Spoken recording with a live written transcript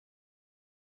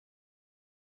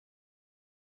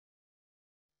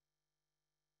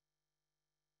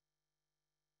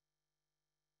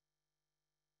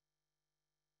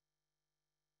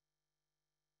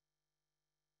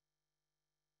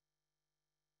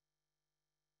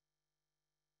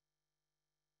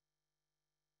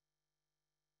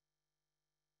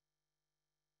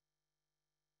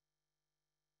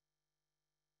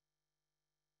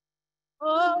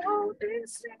Oh,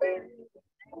 this is the day.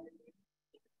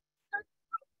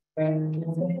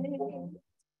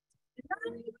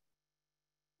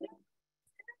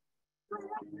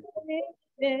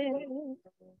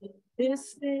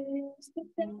 This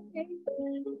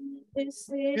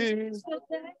is the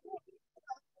day.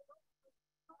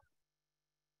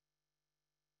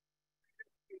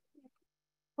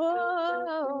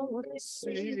 Oh, this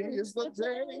is the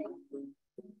day.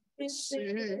 This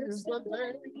is the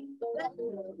day that the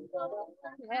Lord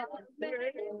has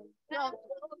made. The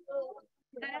Lord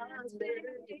has made.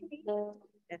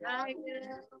 And I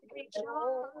will rejoice. I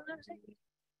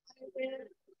will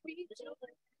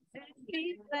rejoice and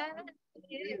be glad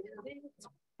in it.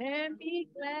 And be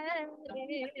glad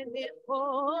in it.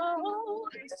 Oh,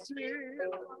 this is the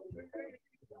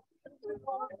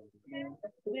Lord has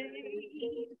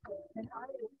made. And I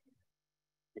will.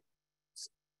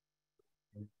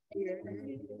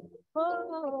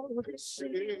 Oh, this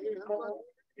is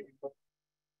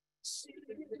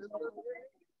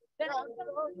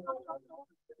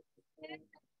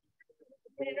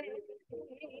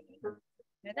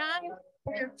and I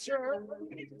enter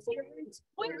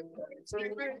with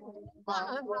my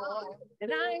heart,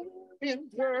 and I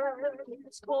enter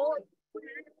his court. And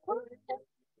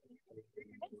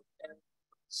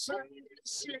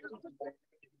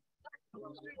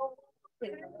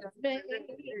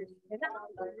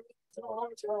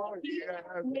I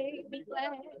make me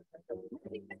glad.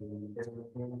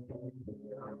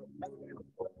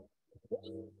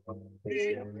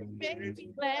 Make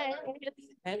me glad,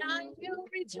 and I will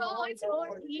rejoice,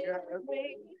 for he has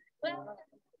made me glad.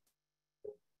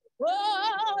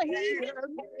 Oh, he has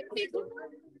made me glad.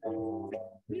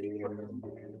 He has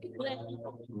made me glad,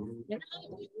 and I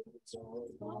will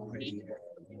rejoice, for he has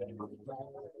made me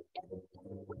glad.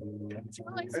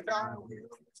 And I will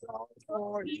rejoice,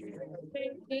 for he has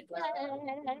made me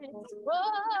glad.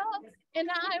 Oh, and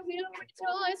I will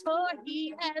rejoice, for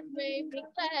he has made me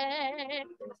glad.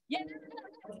 Yeah.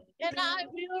 And I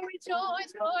will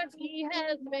rejoice, for he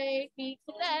has made me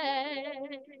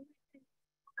glad.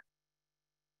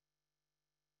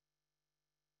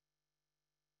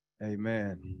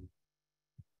 Amen.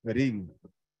 Good evening.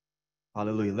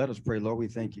 Hallelujah. Let us pray. Lord, we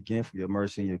thank you again for your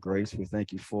mercy and your grace. We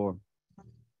thank you for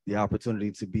the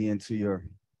opportunity to be into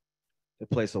the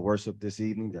place of worship this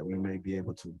evening, that we may be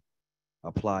able to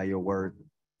apply your word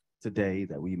today,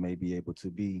 that we may be able to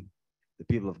be the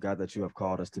people of God that you have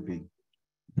called us to be.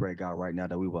 Pray, God, right now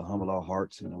that we will humble our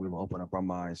hearts and that we will open up our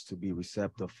minds to be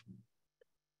receptive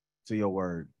to your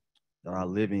word, that our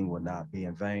living will not be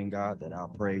in vain, God, that our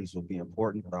praise will be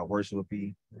important, that our worship will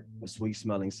be a sweet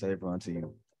smelling savor unto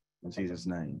you. In Jesus'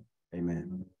 name,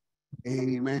 amen.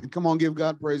 Amen. Come on, give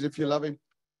God praise if you love him.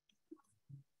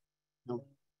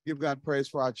 Give God praise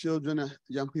for our children,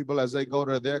 young people, as they go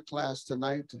to their class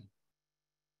tonight.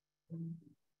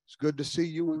 It's good to see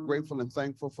you. We're grateful and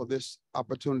thankful for this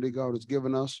opportunity God has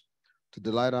given us to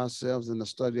delight ourselves in the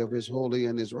study of his holy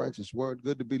and his righteous word.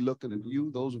 Good to be looking at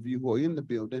you, those of you who are in the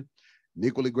building, and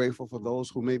equally grateful for those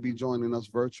who may be joining us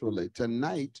virtually.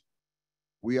 Tonight,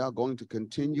 we are going to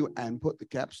continue and put the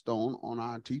capstone on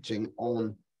our teaching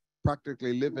on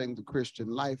practically living the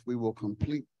Christian life. We will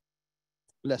complete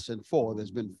lesson 4. There's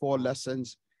been 4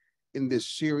 lessons in this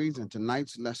series, and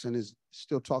tonight's lesson is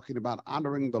still talking about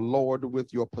honoring the Lord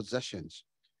with your possessions.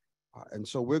 And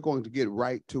so we're going to get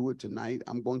right to it tonight.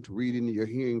 I'm going to read into your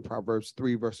hearing Proverbs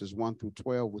 3, verses 1 through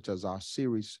 12, which is our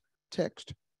series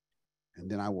text. And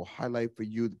then I will highlight for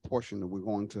you the portion that we're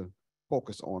going to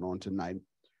focus on tonight.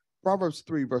 Proverbs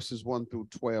 3, verses 1 through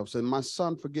 12 says, "My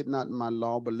son, forget not my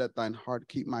law, but let thine heart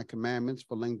keep my commandments.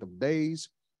 For length of days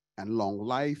and long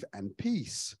life and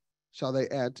peace shall they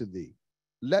add to thee.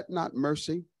 Let not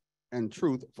mercy and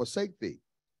truth forsake thee.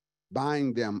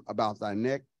 Bind them about thy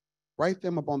neck, write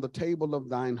them upon the table of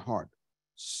thine heart.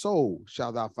 So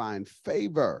shalt thou find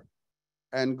favor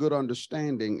and good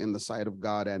understanding in the sight of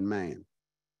God and man.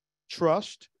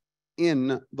 Trust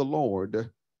in the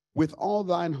Lord with all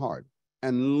thine heart,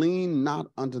 and lean not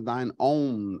unto thine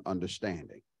own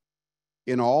understanding.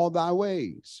 In all thy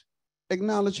ways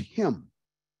acknowledge him,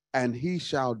 and he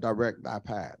shall direct thy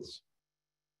paths.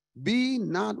 Be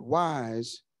not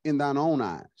wise in thine own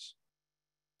eyes.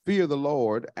 Fear the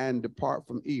Lord and depart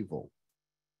from evil.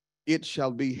 It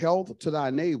shall be health to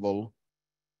thy navel,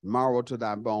 marrow to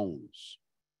thy bones.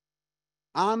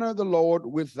 Honor the Lord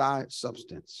with thy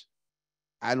substance,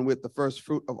 and with the first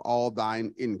fruit of all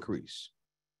thine increase.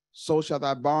 So shall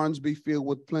thy barns be filled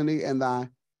with plenty, and thy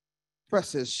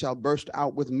presses shall burst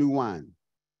out with new wine.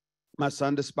 My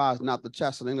son, despise not the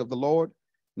chastening of the Lord,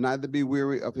 neither be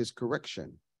weary of his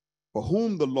correction. For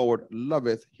whom the Lord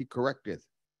loveth, he correcteth,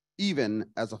 even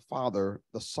as a father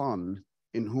the son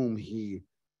in whom he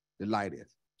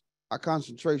delighteth. Our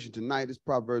concentration tonight is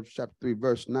Proverbs chapter 3,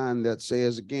 verse 9, that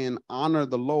says again, honor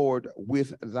the Lord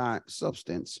with thy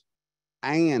substance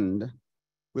and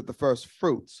with the first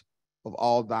fruits of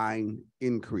all thine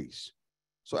increase.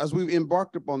 So as we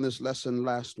embarked upon this lesson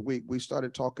last week, we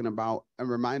started talking about and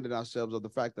reminded ourselves of the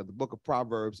fact that the book of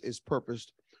Proverbs is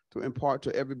purposed to impart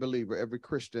to every believer, every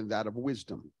Christian, that of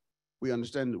wisdom. We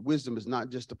understand that wisdom is not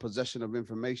just the possession of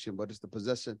information, but it's the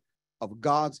possession of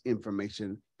God's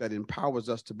information that empowers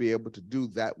us to be able to do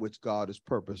that which God has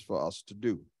purposed for us to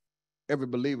do. Every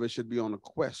believer should be on a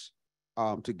quest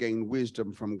to gain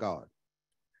wisdom from God.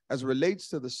 As it relates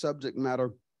to the subject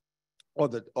matter or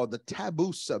the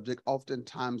taboo subject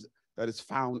oftentimes that is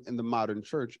found in the modern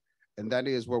church, and that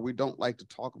is where we don't like to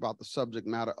talk about the subject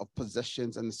matter of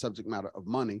possessions and the subject matter of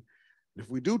money. If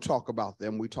we do talk about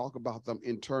them, we talk about them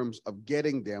in terms of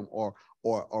getting them or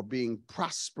being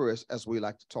prosperous, as we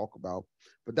like to talk about.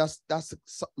 But that's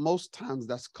most times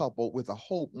that's coupled with a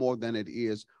hope more than it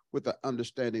is with the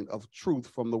understanding of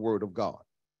truth from the word of God.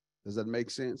 Does that make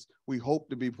sense? We hope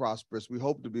to be prosperous. We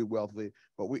hope to be wealthy,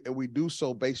 but we do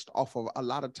so based off of a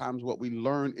lot of times what we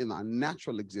learn in our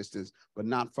natural existence, but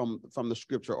not from the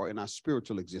scripture or in our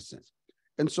spiritual existence.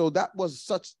 And so that was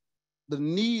such the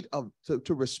need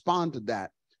to respond to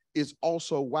that is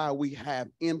also why we have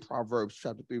in Proverbs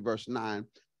chapter 3, verse 9,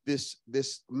 this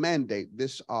mandate,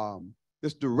 this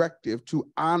directive to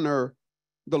honor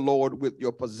the Lord with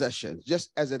your possessions, just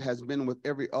as it has been with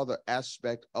every other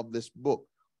aspect of this book,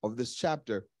 of this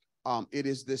chapter. It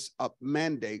is this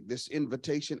mandate, this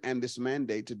invitation and this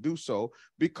mandate to do so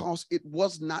because it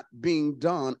was not being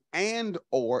done, and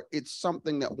or it's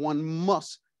something that one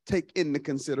must take into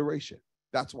consideration.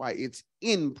 That's why it's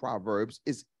in Proverbs,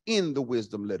 it's in the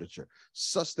wisdom literature,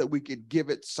 such that we could give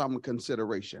it some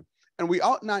consideration. And we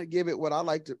ought not give it what I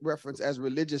like to reference as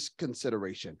religious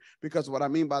consideration, because what I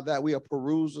mean by that, we'll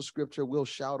peruse the scripture, we'll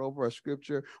shout over a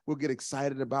scripture, we'll get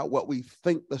excited about what we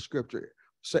think the scripture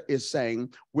is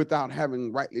saying without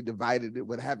having rightly divided it,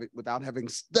 without having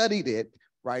studied it,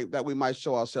 right, that we might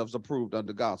show ourselves approved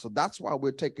unto God. So that's why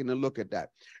we're taking a look at that.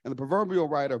 And the proverbial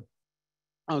writer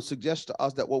suggests to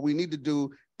us that what we need to do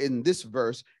in this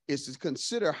verse is to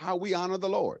consider how we honor the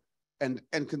Lord and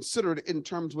consider it in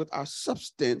terms with our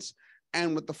substance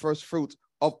and with the first fruits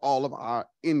of all of our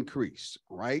increase,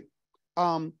 right?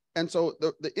 And so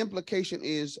the implication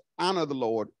is honor the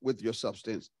Lord with your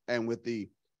substance and with the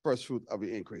first fruit of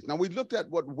your increase. Now, we looked at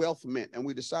what wealth meant, and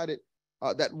we decided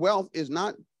that wealth is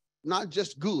not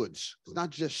just goods, it's not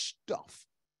just stuff.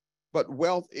 But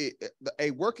wealth,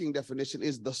 a working definition,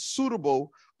 is the suitable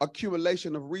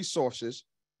accumulation of resources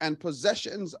and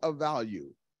possessions of value.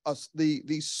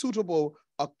 The suitable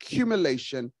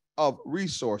accumulation of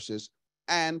resources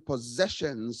and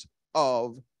possessions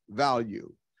of value.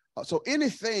 So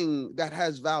anything that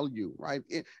has value, right?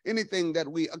 Anything that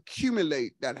we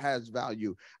accumulate that has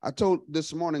value. I told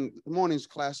this morning's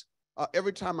class,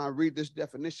 every time I read this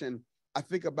definition, I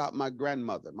think about my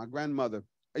grandmother. My grandmother,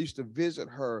 I used to visit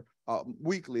her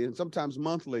weekly and sometimes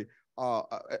monthly,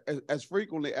 as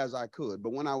frequently as I could.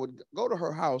 But when I would go to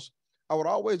her house, I would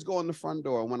always go in the front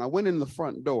door. When I went in the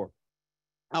front door,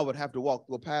 I would have to walk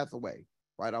through a pathway,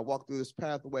 right? I walked through this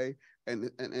pathway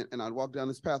and I'd walk down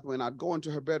this pathway and I'd go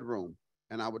into her bedroom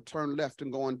and I would turn left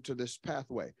and go into this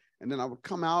pathway. And then I would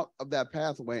come out of that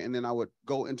pathway and then I would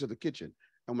go into the kitchen.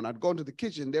 And when I'd go into the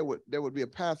kitchen, there would be a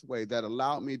pathway that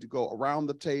allowed me to go around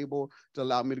the table, to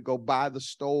allow me to go by the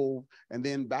stove and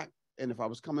then back. And if I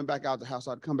was coming back out the house,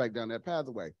 I'd come back down that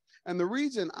pathway. And the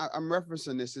reason I'm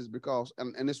referencing this is because,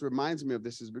 and this reminds me of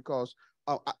this, is because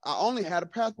I only had a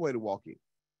pathway to walk in.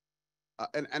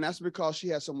 And that's because she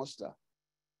had so much stuff.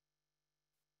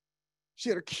 She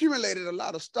had accumulated a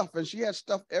lot of stuff and she had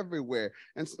stuff everywhere.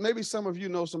 And maybe some of you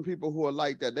know some people who are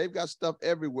like that. They've got stuff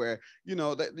everywhere. You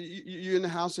know, that you're in the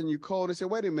house and you cold. They say,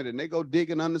 wait a minute. And they go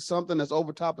digging under something that's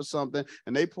over top of something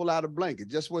and they pull out a blanket,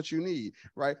 just what you need,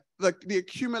 right? The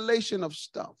accumulation of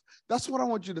stuff. That's what I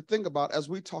want you to think about as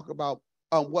we talk about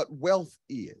what wealth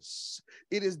is.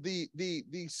 It is the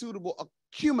suitable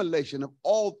accumulation of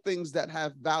all things that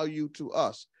have value to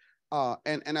us.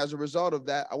 And as a result of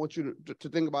that, I want you to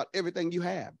think about everything you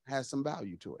have has some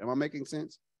value to it. Am I making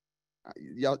sense?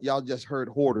 Y'all just heard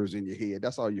hoarders in your head.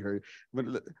 That's all you heard. But,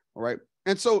 all right.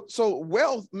 And so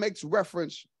wealth makes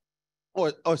reference,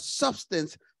 or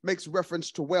substance makes reference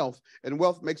to wealth, and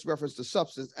wealth makes reference to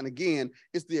substance. And again,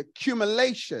 it's the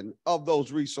accumulation of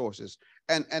those resources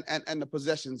and the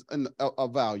possessions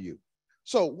of value.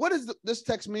 So what does this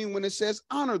text mean when it says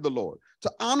honor the Lord?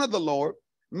 To honor the Lord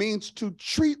means to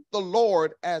treat the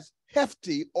Lord as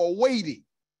hefty or weighty.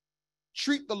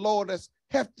 Treat the Lord as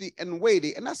hefty and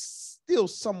weighty. And that's still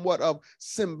somewhat of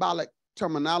symbolic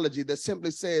terminology that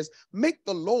simply says, make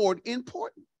the Lord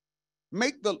important.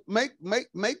 Make the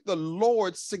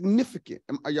Lord significant.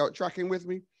 Are y'all tracking with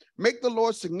me? Make the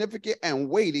Lord significant and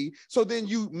weighty. So then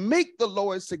you make the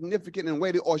Lord significant and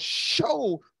weighty, or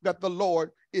show that the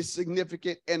Lord is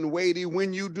significant and weighty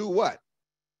when you do what?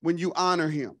 When you honor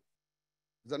him.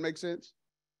 Does that make sense?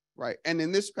 Right. And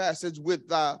in this passage, with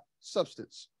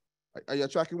substance. Are you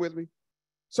tracking with me?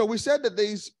 So we said that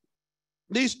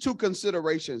these two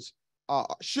considerations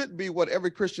should be what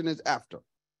every Christian is after,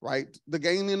 right? The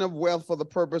gaining of wealth for the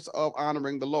purpose of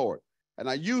honoring the Lord. And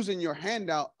I use in your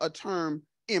handout a term,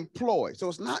 employ. So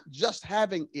it's not just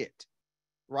having it,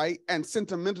 right? And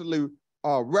sentimentally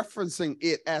referencing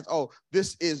it as, oh,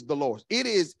 this is the Lord's. It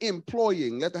is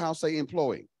employing. Let the house say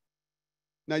employing.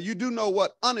 Now, you do know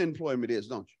what unemployment is,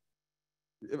 don't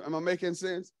you? Am I making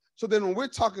sense? So then when we're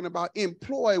talking about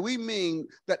employ, we mean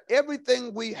that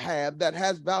everything we have that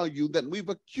has value that we've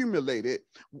accumulated,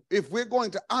 if we're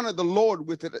going to honor the Lord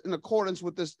with it in accordance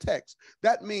with this text,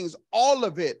 that means all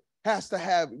of it has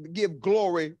to give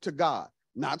glory to God.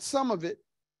 Not some of it,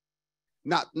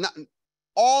 not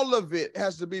all of it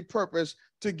has to be purposed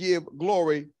to give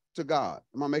glory to God.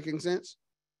 Am I making sense?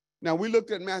 Now, we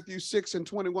looked at Matthew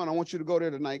 6:21. I want you to go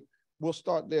there tonight. We'll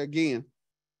start there again.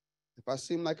 If I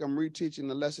seem like I'm reteaching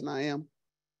the lesson, I am,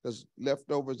 because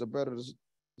leftovers are better the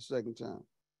second time.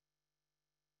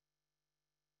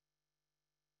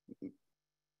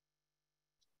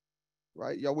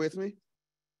 Right? Y'all with me?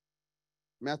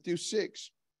 Matthew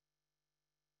 6.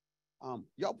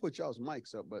 Y'all put y'all's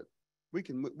mics up, but we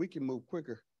can move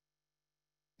quicker.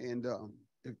 And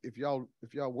if y'all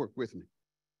work with me.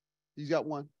 He's got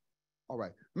one. All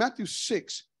right. Matthew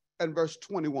 6 and verse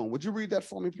 21. Would you read that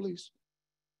for me, please?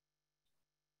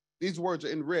 These words are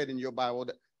in red in your Bible,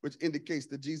 which indicates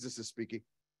that Jesus is speaking.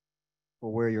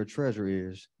 For where your treasure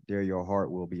is, there your heart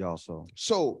will be also.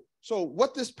 So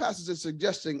what this passage is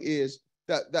suggesting is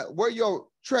that where your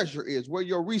treasure is, where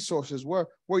your resources, where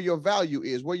your value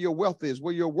is, where your wealth is,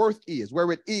 where your worth is,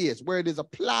 where it is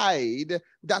applied,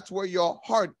 that's where your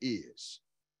heart is.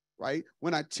 Right?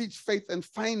 When I teach faith and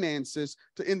finances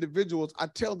to individuals, I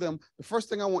tell them the first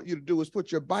thing I want you to do is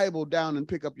put your Bible down and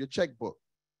pick up your checkbook.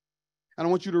 And I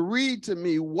want you to read to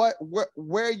me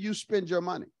where you spend your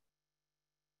money.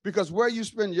 Because where you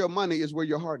spend your money is where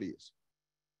your heart is.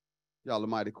 Y'all are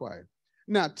mighty quiet.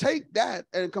 Now take that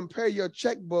and compare your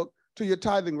checkbook to your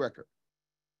tithing record.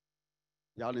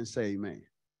 Y'all didn't say amen.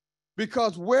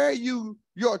 Because where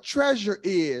your treasure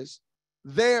is,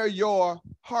 there your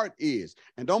heart is.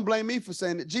 And don't blame me for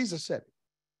saying that. Jesus said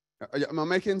it. Am I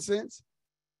making sense?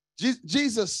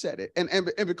 Jesus said it.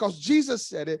 And because Jesus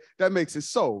said it, that makes it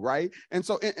so, right? And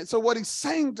so what he's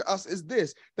saying to us is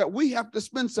this, that we have to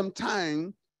spend some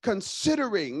time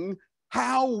considering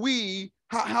how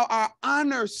our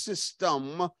honor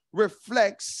system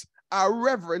reflects our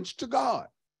reverence to God.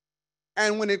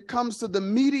 And when it comes to the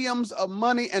mediums of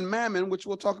money and mammon, which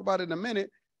we'll talk about in a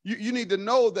minute, you need to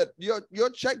know that your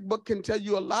checkbook can tell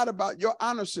you a lot about your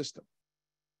honor system.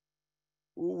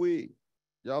 Ooh-wee.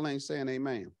 Y'all ain't saying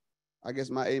amen. I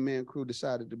guess my amen crew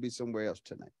decided to be somewhere else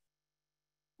tonight.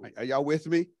 Are y'all with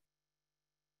me?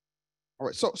 All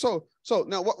right. So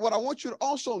now what I want you to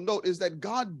also note is that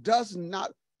God does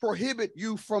not prohibit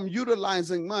you from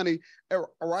utilizing money, all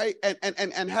right,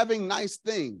 and having nice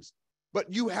things.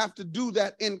 But you have to do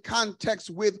that in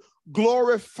context with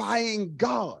glorifying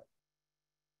God.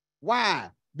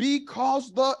 Why?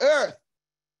 Because the earth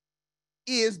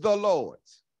is the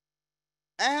Lord's,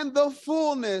 and the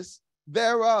fullness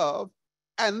thereof,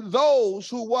 and those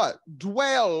who what?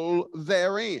 Dwell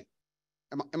therein.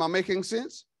 Am I making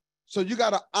sense? So you got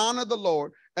to honor the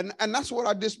Lord, and that's what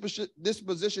our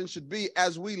disposition should be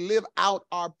as we live out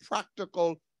our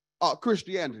practical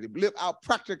Christianity, live out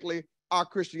practically our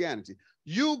Christianity.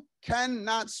 You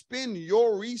cannot spend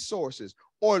your resources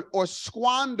or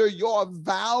squander your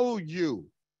value.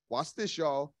 Watch this,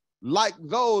 y'all. Like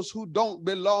those who don't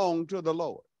belong to the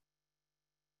Lord.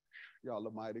 Y'all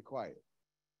are mighty quiet.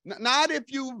 Not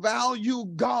if you value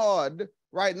God,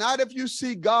 right? Not if you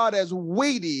see God as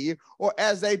weighty or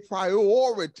as a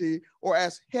priority or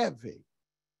as heavy.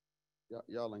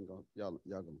 Y'all ain't gonna, y'all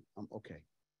gonna, I'm okay.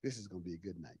 This is gonna be a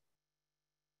good night.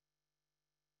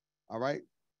 All right.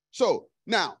 So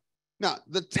now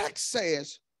the text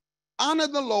says, honor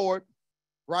the Lord,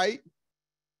 right?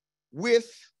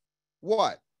 With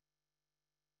what?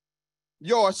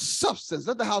 Your substance.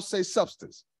 Let the house say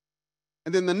substance.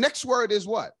 And then the next word is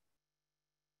what?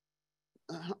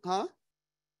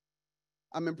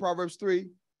 I'm in Proverbs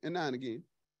 3:9 again.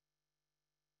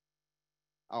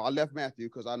 Oh, I left Matthew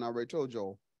because I already told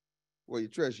y'all where your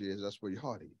treasure is, that's where your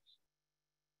heart is.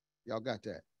 Y'all got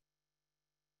that?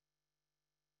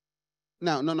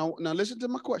 Now, now listen to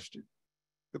my question.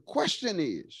 The question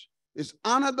is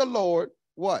honor the Lord,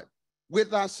 what?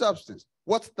 With our substance.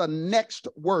 What's the next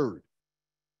word?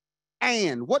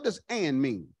 And. What does and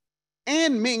mean?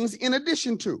 And means in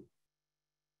addition to.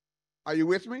 Are you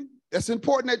with me? It's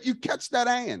important that you catch that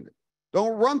and.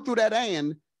 Don't run through that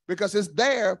and, because it's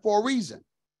there for a reason.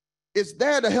 It's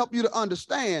there to help you to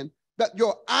understand that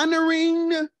your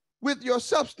honoring with your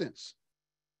substance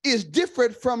is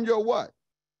different from your what?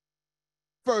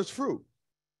 First fruit.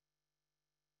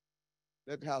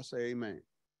 Let the house say amen.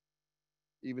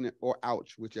 Even or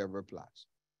ouch, whichever applies.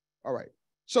 All right.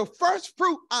 So first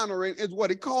fruit honoring is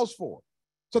what it calls for.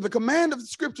 So the command of the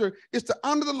scripture is to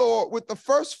honor the Lord with the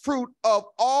first fruit of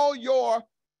all your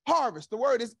harvest. The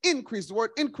word is increase. The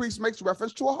word increase makes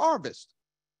reference to a harvest.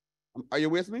 Are you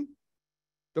with me?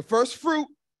 The first fruit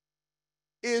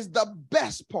is the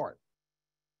best part.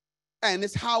 And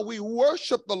it's how we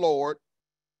worship the Lord,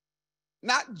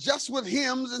 not just with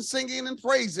hymns and singing and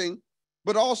praising,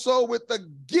 but also with the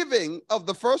giving of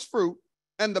the first fruit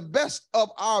and the best of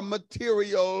our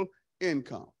material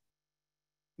income.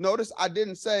 Notice I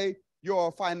didn't say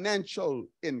your financial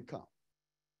income.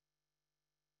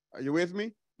 Are you with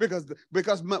me? Because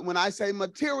when I say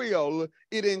material,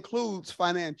 it includes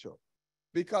financial,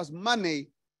 because money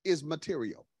is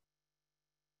material.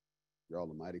 Y'all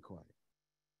are mighty quiet.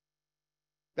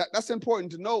 That's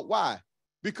important to note. Why?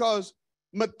 Because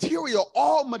material,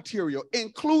 all material,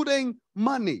 including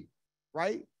money,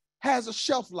 right, has a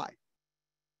shelf life.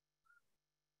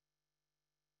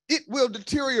 It will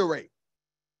deteriorate.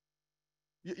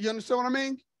 You understand what I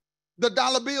mean? The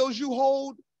dollar bills you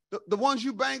hold, the ones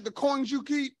you bank, the coins you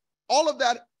keep, all of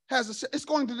that it's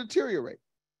going to deteriorate.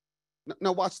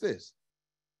 Now watch this.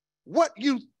 What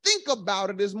you think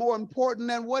about it is more important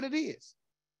than what it is.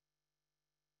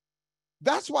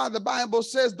 That's why the Bible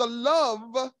says the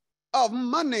love of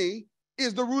money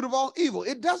is the root of all evil.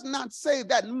 It does not say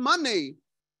that money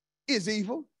is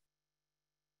evil.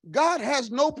 God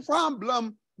has no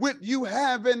problem with you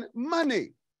having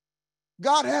money.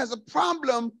 God has a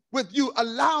problem with you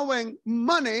allowing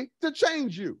money to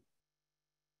change you.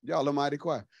 Y'all are mighty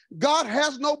quiet. God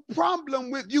has no problem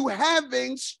with you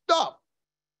having stuff.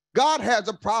 God has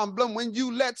a problem when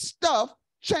you let stuff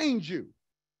change you.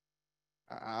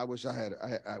 I wish I had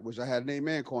an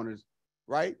amen corners,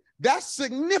 right? That's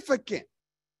significant,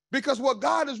 because what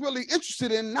God is really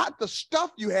interested in, not the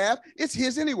stuff you have, it's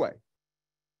his anyway.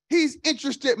 He's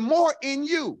interested more in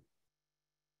you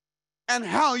and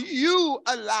how you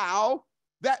allow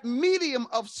that medium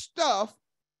of stuff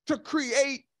to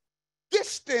create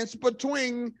distance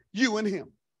between you and him.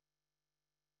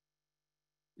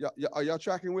 Are y'all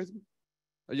tracking with me?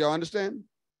 Are y'all understand?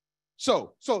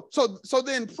 So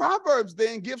then Proverbs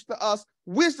then gives to us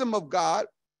wisdom of God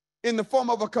in the form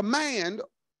of a command,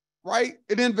 right?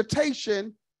 An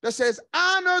invitation that says,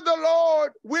 honor the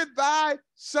Lord with thy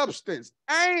substance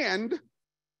and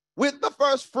with the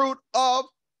first fruit of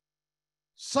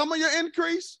some of your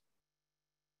increase,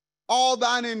 all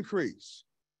thine increase.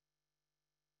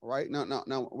 All right,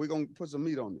 now we're going to put some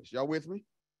meat on this. Y'all with me?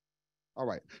 All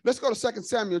right, let's go to 2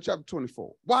 Samuel chapter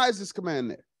 24. Why is this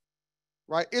command there?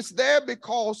 Right? It's there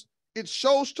because it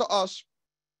shows to us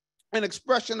an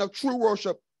expression of true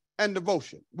worship and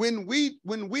devotion. When we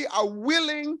are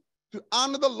willing to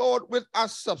honor the Lord with our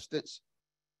substance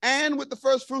and with the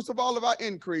first fruits of all of our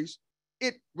increase,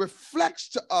 it reflects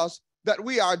to us that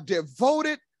we are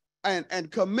devoted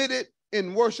and committed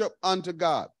in worship unto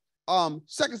God. 2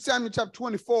 Samuel chapter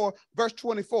 24, verse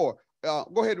 24.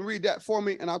 Go ahead and read that for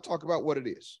me, and I'll talk about what it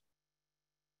is.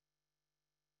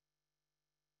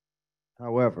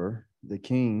 However, the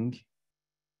king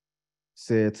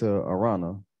said to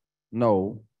Araunah,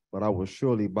 no, but I will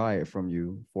surely buy it from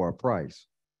you for a price.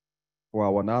 For I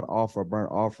will not offer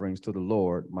burnt offerings to the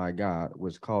Lord my God,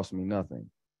 which cost me nothing.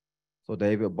 So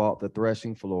David bought the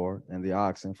threshing floor and the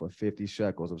oxen for 50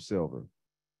 shekels of silver.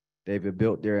 David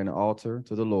built there an altar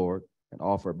to the Lord and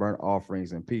offered burnt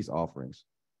offerings and peace offerings.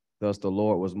 Thus the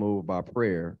Lord was moved by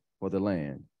prayer for the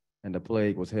land, and the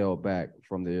plague was held back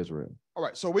from the Israel. All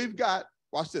right, so we've got,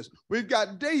 watch this. We've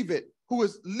got David, who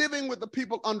is living with the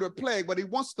people under a plague, but he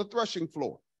wants the threshing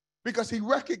floor because he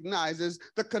recognizes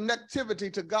the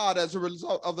connectivity to God as a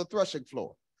result of the threshing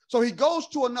floor. So he goes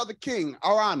to another king,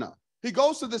 Araunah. He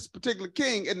goes to this particular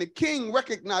king, and the king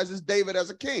recognizes David as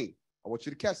a king. I want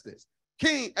you to catch this.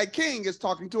 A king is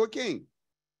talking to a king,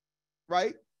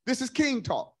 right? This is king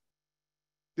talk.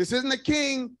 This isn't a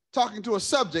king talking to a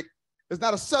subject. It's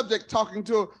not a subject talking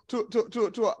to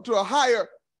a higher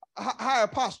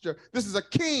posture. This is a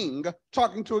king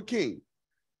talking to a king.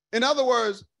 In other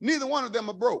words, neither one of them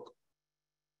are broke.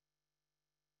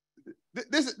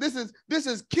 This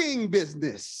is king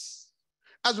business.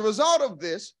 As a result of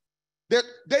this, that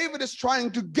David is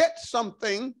trying to get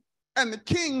something, and the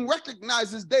king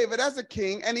recognizes David as a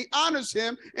king, and he honors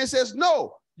him and says,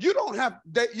 no, you don't have,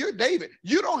 you're David.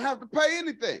 You don't have to pay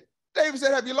anything. David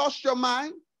said, have you lost your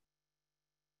mind?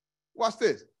 Watch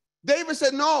this. David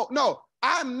said, no,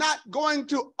 I'm not going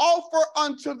to offer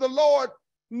unto the Lord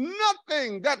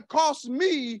nothing that costs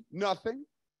me nothing.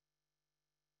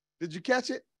 Did you catch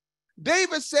it?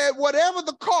 David said, whatever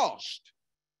the cost,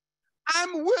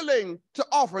 I'm willing to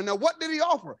offer. Now, what did he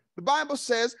offer? The Bible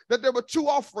says that there were two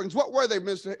offerings. What were they,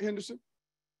 Mr. Henderson?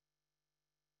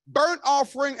 Burnt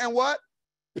offering and what?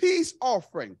 Peace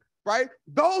offering, right?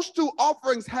 Those two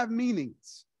offerings have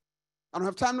meanings. I don't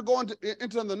have time to go into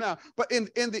them now, but in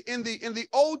the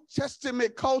Old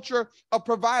Testament culture of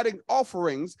providing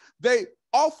offerings, they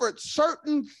offered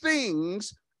certain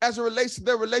things as it relates to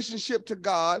their relationship to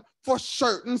God for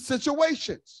certain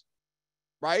situations,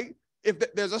 right? If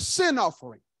there's a sin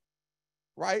offering,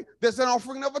 right? There's an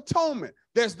offering of atonement.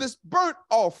 There's this burnt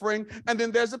offering, and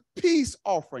then there's a peace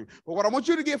offering. But what I want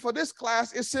you to get for this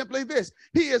class is simply this.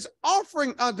 He is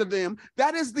offering unto them.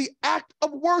 That is the act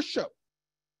of worship.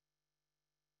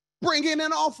 Bring in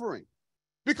an offering,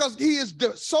 because he is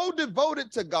so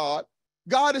devoted to God.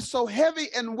 God is so heavy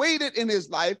and weighted in his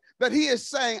life that he is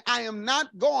saying, I am not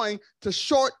going to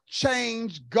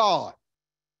shortchange God.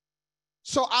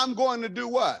 So I'm going to do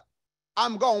what?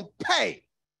 I'm going to pay.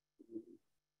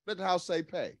 Let the house say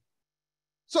pay.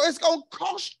 So it's going to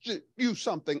cost you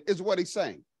something is what he's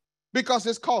saying, because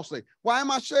it's costly. Why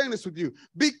am I sharing this with you?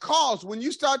 Because when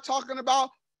you start talking about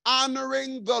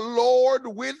honoring the Lord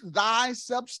with thy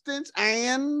substance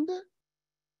and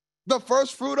the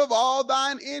first fruit of all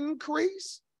thine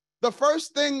increase, the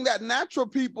first thing that natural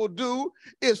people do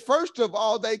is, first of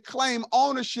all, they claim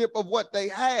ownership of what they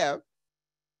have.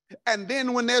 And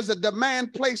then when there's a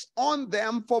demand placed on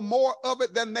them for more of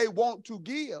it than they want to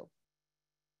give,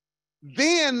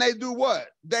 then they do what?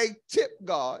 They tip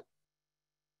God,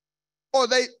 or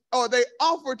they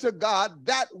offer to God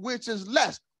that which is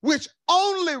less, which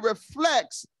only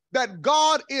reflects that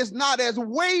God is not as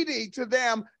weighty to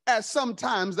them as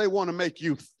sometimes they want to make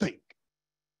you think.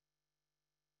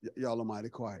 Y'all are mighty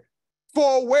quiet.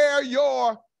 For where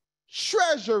your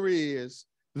treasure is,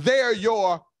 there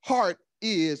your heart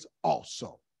is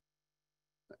also.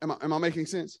 Am I making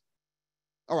sense?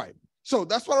 All right. So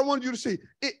that's what I wanted you to see.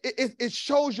 It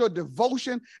shows your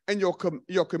devotion and your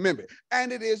commitment,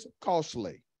 and it is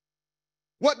costly.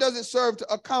 What does it serve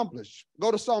to accomplish?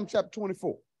 Go to Psalm chapter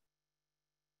 24.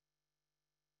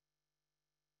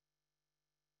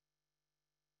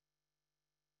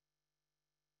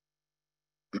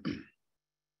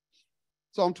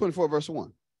 Psalm 24, verse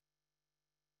 1.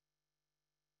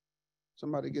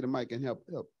 Somebody get a mic and help.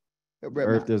 The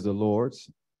earth is the Lord's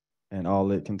and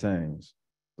all it contains,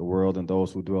 the world and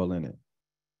those who dwell in it.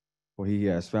 For he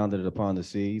has founded it upon the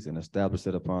seas and established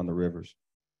it upon the rivers.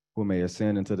 Who may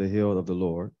ascend into the hill of the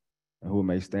Lord, and who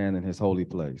may stand in his holy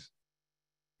place?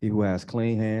 He who has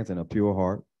clean hands and a pure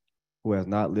heart, who has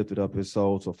not lifted up his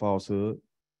soul to falsehood,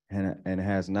 and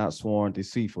has not sworn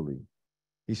deceitfully,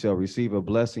 he shall receive a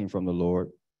blessing from the Lord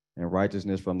and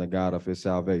righteousness from the God of his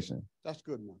salvation. That's a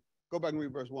good one. Go back and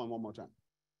read verse 1 more time.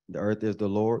 The earth is the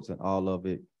Lord's and all of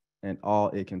it, and all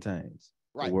it contains,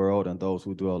 right. The world and those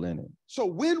who dwell in it. So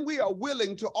when we are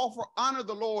willing to honor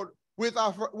the Lord with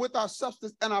our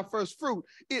substance and our first fruit,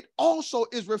 it also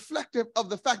is reflective of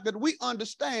the fact that we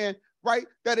understand, right,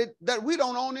 that we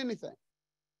don't own anything.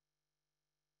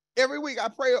 Every week I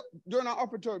pray during our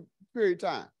offertory period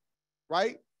time,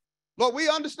 right? Lord, we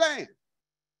understand,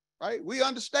 right? We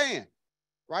understand,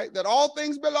 right, that all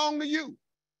things belong to you,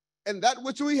 and that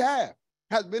which we have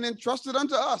has been entrusted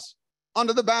unto us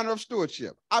under the banner of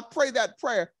stewardship. I pray that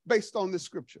prayer based on this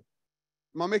scripture.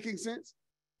 Am I making sense?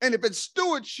 And if it's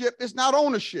stewardship, it's not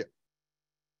ownership.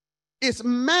 It's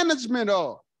management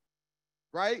of,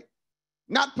 right?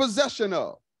 Not possession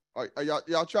of. Are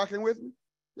y'all tracking with me?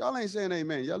 Y'all ain't saying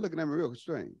amen. Y'all looking at me real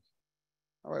strange.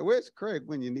 All right, where's Craig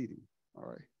when you need him? All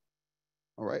right.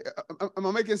 All right. Am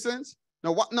I making sense?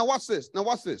 Now watch this. Now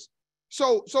watch this.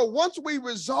 So once we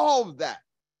resolve that,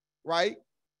 right?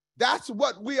 That's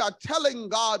what we are telling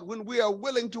God when we are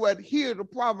willing to adhere to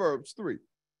Proverbs 3.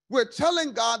 We're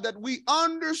telling God that we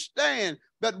understand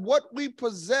that what we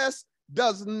possess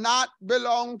does not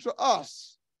belong to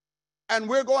us. And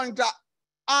we're going to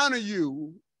honor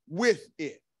you with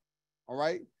it. All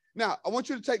right. Now, I want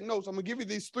you to take notes. I'm going to give you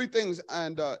these three things,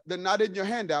 and they're not in your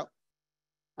handout.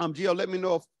 Gio, let me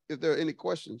know if there are any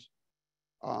questions.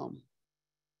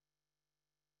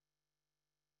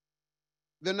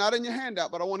 They're not in your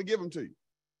handout, but I want to give them to you,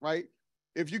 right?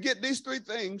 If you get these three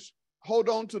things, hold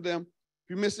on to them.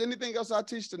 If you miss anything else I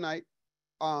teach tonight,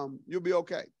 you'll be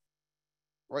okay.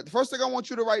 All right. The first thing I want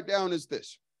you to write down is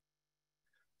this.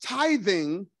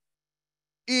 Tithing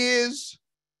is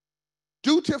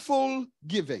dutiful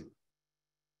giving.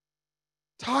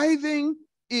 Tithing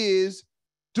is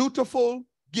dutiful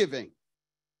giving.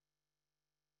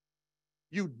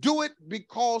 You do it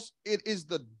because it is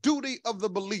the duty of the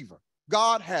believer.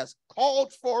 God has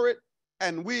called for it,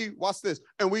 and watch this,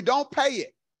 and we don't pay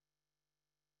it.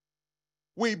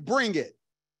 We bring it.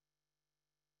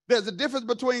 There's a difference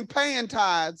between paying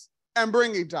tithes and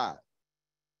bringing tithes.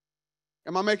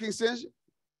 Am I making sense?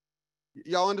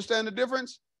 Y'all understand the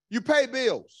difference? You pay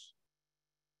bills.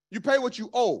 You pay what you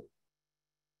owe,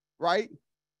 right?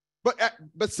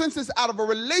 But since it's out of a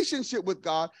relationship with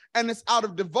God and it's out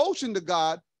of devotion to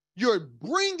God, you're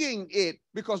bringing it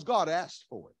because God asked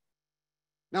for it.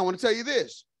 Now, I want to tell you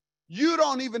this. You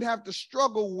don't even have to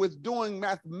struggle with doing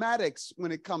mathematics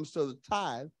when it comes to the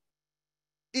tithe.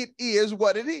 It is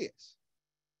what it is.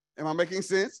 Am I making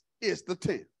sense? It's the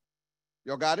 10th.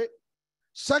 Y'all got it?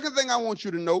 Second thing I want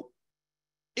you to note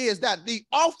is that the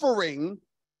offering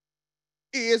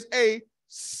is a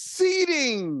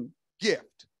seeding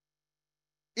gift.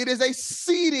 It is a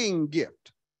seeding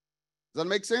gift. Does that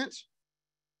make sense?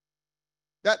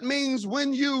 That means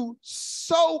when you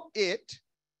sow it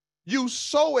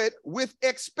with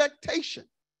expectation.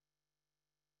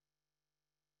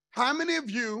 How many of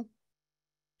you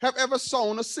have ever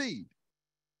sown a seed?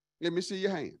 Let me see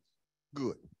your hands.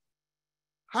 Good.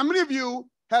 How many of you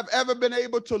have ever been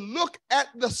able to look at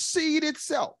the seed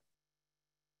itself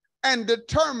and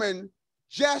determine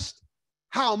just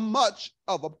how much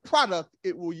of a product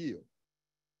it will yield?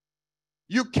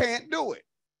 You can't do it.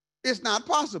 It's not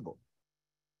possible.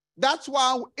 That's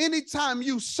why anytime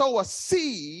you sow a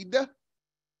seed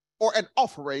or an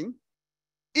offering,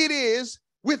 it is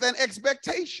with an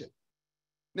expectation.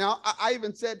 Now, I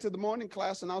even said to the morning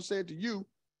class, and I'll say it to you,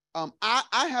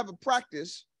 I have a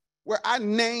practice where I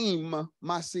name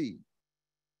my seed.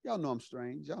 Y'all know I'm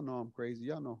strange. Y'all know I'm crazy.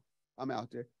 Y'all know I'm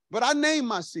out there. But I name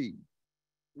my seed,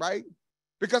 right?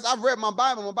 Because I've read my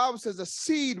Bible. My Bible says a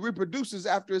seed reproduces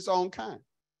after its own kind.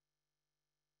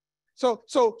 So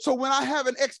when I have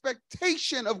an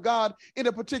expectation of God in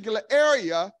a particular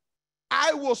area,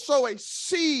 I will sow a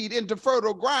seed into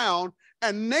fertile ground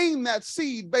and name that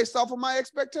seed based off of my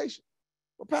expectation.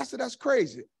 Well, Pastor, that's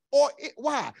crazy.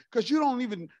 Why? Because you don't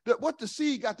even, what the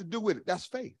seed got to do with it? That's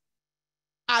faith.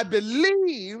 I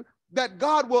believe that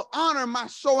God will honor my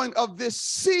sowing of this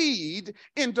seed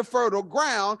into fertile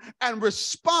ground and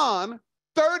respond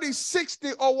 30,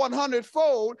 60, or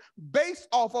 100-fold based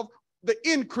off of the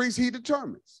increase he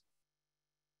determines.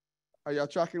 Are y'all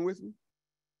tracking with me?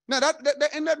 Now,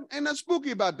 ain't nothing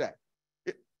spooky about that,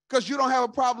 because you don't have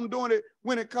a problem doing it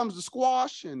when it comes to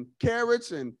squash and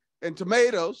carrots and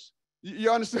tomatoes. You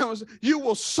understand what I'm saying? You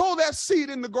will sow that seed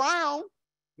in the ground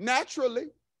naturally,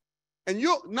 and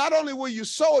not only will you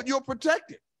sow it, you'll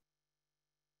protect it.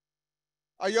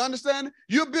 Are you understanding?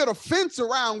 You'll build a fence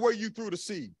around where you threw the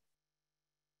seed.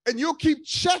 And you'll keep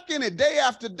checking it day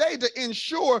after day to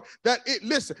ensure that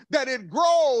it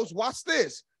grows. Watch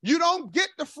this. You don't get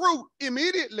the fruit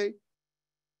immediately.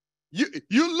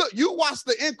 You watch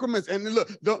the increments and look,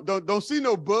 don't see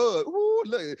no bud. Ooh,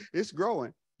 look, it's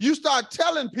growing. You start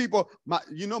telling people,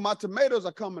 my tomatoes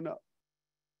are coming up.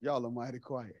 Y'all are mighty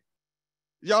quiet.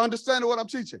 Y'all understand what I'm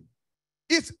teaching?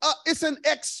 It's an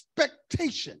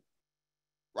expectation,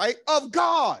 right, of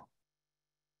God.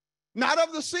 Not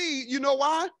of the seed. You know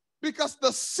why? Because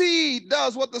the seed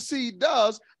does what the seed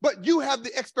does, but you have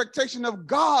the expectation of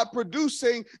God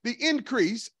producing the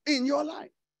increase in your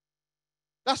life.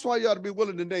 That's why you ought to be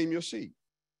willing to name your seed.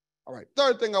 All right.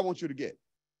 Third thing I want you to get.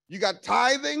 You got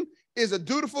tithing is a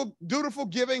dutiful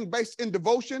giving based in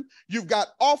devotion. You've got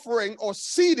offering or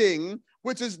seeding,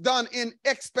 which is done in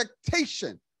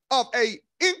expectation of a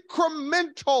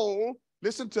incremental,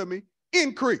 listen to me,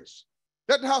 increase.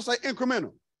 That's how I say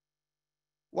incremental.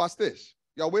 Watch this.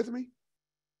 Y'all with me?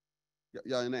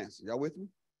 Y'all didn't answer. Y'all with me?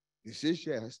 This is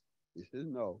yes. This is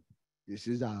no. This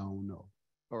is I don't know.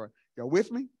 All right. Y'all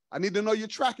with me? I need to know you're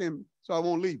tracking so I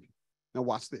won't leave you. Now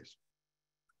watch this.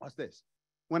 Watch this.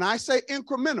 When I say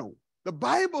incremental, the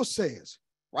Bible says,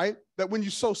 right, that when you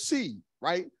sow seed,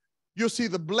 right, you'll see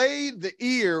the blade, the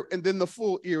ear, and then the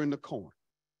full ear in the corn.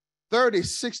 30,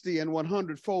 60, and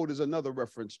 100-fold is another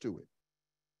reference to it.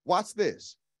 Watch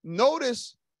this.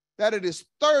 Notice that it is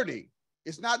 30.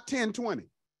 It's not 10, 20.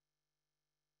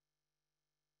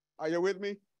 Are you with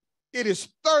me? It is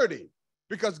 30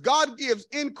 because God gives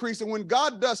increase. And when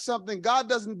God does something, God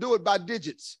doesn't do it by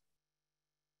digits.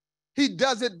 He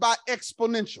does it by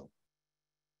exponential.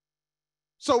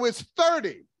 So it's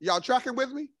 30. Y'all tracking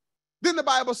with me? Then the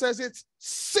Bible says it's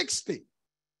 60.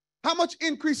 How much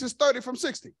increase is 30 from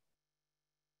 60?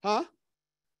 Huh?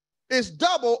 It's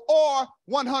double or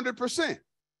 100%.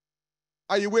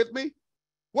 Are you with me?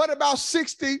 What about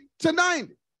 60 to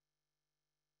 90?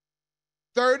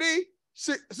 30,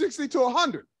 60 to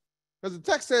 100. Because the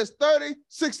text says 30,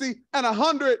 60, and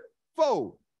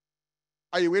 100-fold.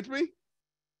 Are you with me?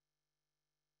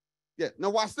 Yeah. Now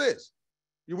watch this.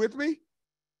 You with me?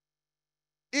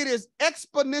 It is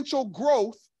exponential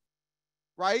growth,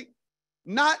 right?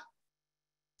 Not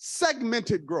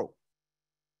segmented growth.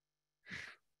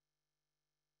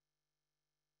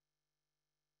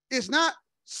 It's not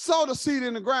sow the seed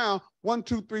in the ground, 1,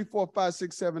 2, 3, 4, 5,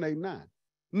 6, 7, 8, 9.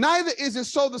 Neither is it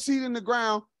sow the seed in the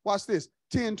ground, watch this,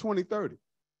 10, 20, 30.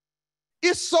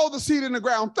 It's sow the seed in the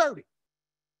ground 30,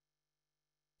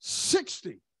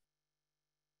 60,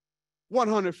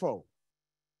 100-fold.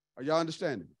 Are y'all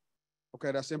understanding?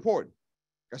 Okay, that's important.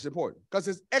 That's important because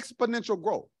it's exponential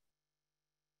growth.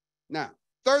 Now,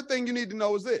 third thing you need to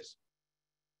know is this.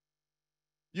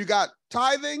 You got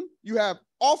tithing, you have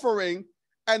offering,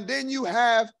 and then you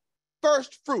have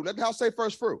first fruit. Let the house say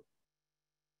first fruit.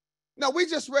 Now, we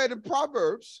just read in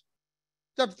Proverbs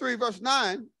chapter 3, verse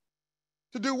 9,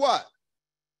 to do what?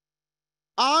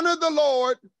 Honor the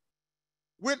Lord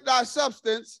with thy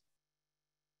substance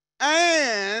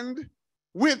and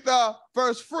with the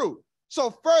first fruit.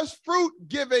 So first fruit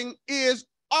giving is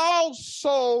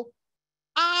also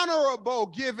honorable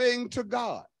giving to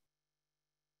God.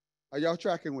 Are y'all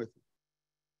tracking with me?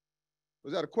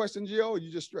 Was that a question, Gio, or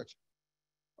you just stretching?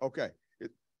 Okay.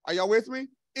 Are y'all with me?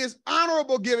 It's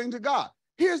honorable giving to God.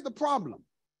 Here's the problem.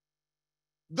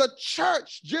 The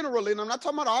church generally, and I'm not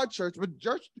talking about our church, but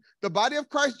church, the body of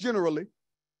Christ generally,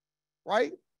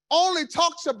 right, only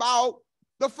talks about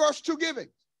the first two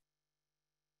givings.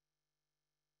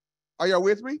 Are y'all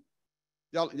with me?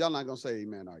 Y'all not going to say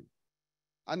amen, are you?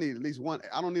 I need at least one.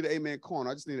 I don't need an amen corner.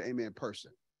 I just need an amen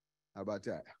person. How about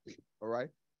that? All right.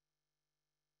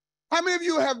 How many of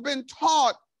you have been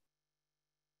taught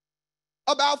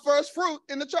about first fruit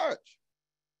in the church?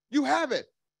 You haven't.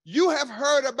 You have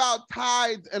heard about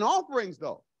tithes and offerings,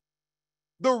 though.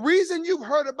 The reason you've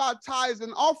heard about tithes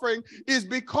and offering is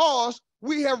because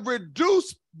we have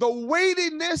reduced the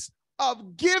weightiness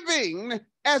of giving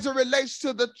as it relates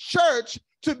to the church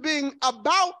to being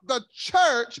about the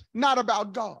church, not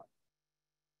about God.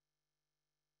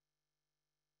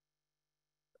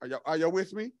 Are y'all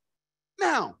with me?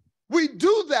 Now, we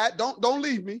do that, don't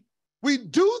leave me. We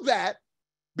do that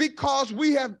because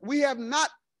we have not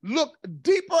looked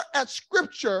deeper at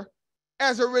Scripture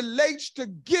as it relates to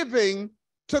giving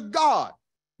to God.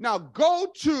 Now, go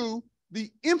to the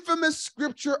infamous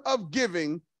scripture of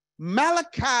giving,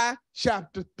 Malachi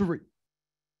chapter 3.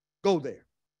 Go there.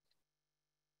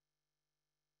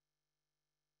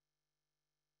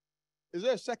 Is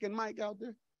there a second mic out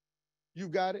there? You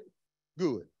got it?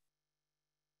 Good.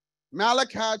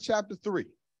 Malachi chapter 3.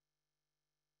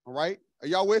 All right. Are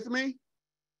y'all with me?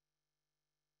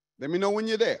 Let me know when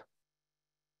you're there.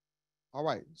 All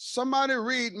right. Somebody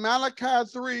read Malachi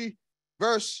 3,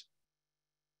 verse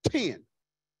 10.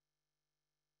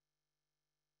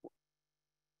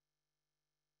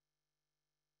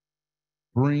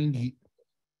 Bring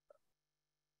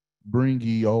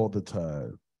ye all the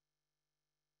tithes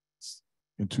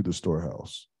into the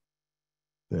storehouse,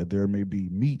 that there may be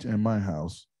meat in my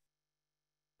house,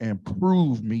 and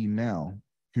prove me now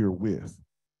herewith,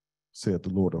 saith the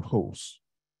Lord of hosts,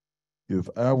 if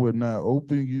I would not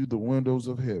open you the windows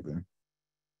of heaven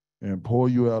and pour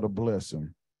you out a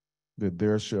blessing, that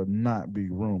there shall not be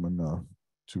room enough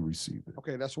to receive it.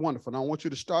 Okay, that's wonderful. Now I want you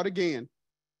to start again.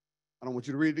 I don't want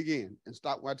you to read it again and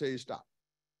stop when I tell you to stop.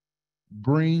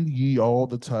 Bring ye all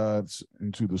the tithes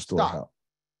into the storehouse. Stop.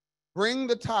 Bring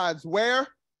the tithes where?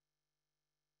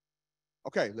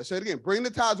 Okay, let's say it again. Bring the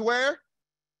tithes where?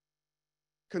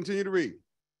 Continue to read.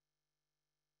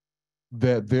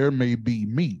 That there may be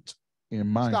meat in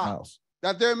my house.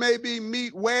 That there may be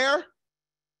meat where?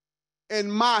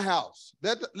 In my house.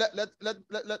 Let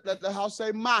the house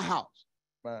say my house.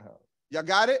 My house. Y'all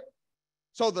got it?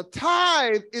 So the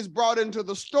tithe is brought into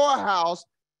the storehouse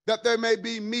that there may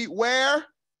be meat where?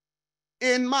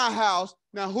 In my house.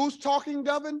 Now, who's talking,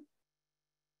 Govin?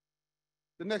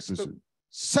 The next.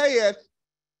 saith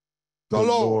the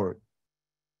Lord.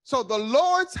 So the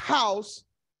Lord's house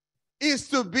is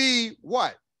to be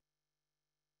what?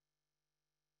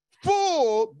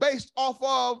 Full based off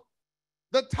of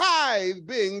the tithe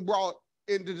being brought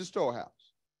into the storehouse.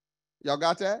 Y'all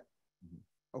got that?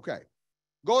 Okay.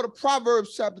 Go to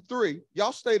Proverbs chapter 3.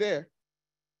 Y'all stay there.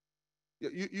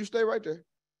 You stay right there.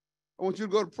 I want you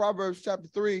to go to Proverbs chapter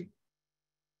 3,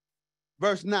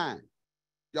 verse 9.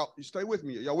 Y'all, you stay with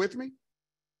me. Y'all with me?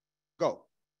 Go.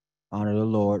 Honor the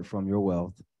Lord from your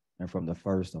wealth and from the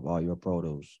first of all your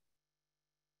produce.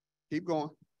 Keep going.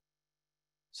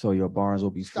 So your barns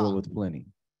will be Stop. filled with plenty.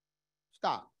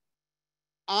 Stop.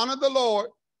 Honor the Lord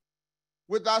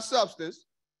with thy substance,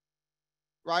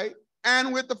 right?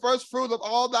 And with the first fruit of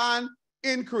all thine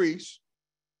increase.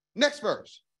 Next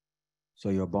verse. So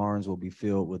your barns will be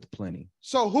filled with plenty.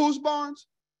 So whose barns?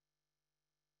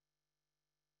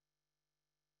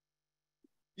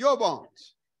 Your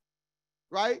barns,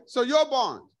 right? So your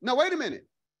barns. Now, wait a minute.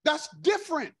 That's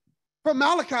different from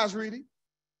Malachi's reading.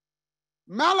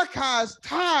 Malachi's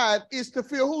tithe is to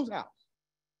fill whose house?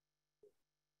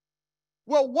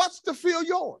 Well, what's to fill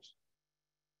yours?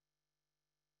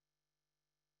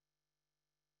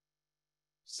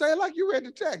 Say it like you read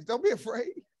the text. Don't be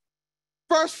afraid.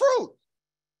 First fruit.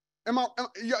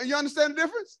 You understand the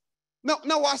difference?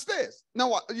 No, watch this.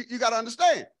 No, you got to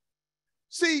understand.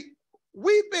 See,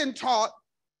 we've been taught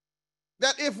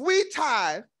that if we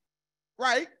tithe,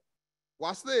 right,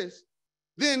 watch this,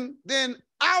 then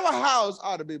our house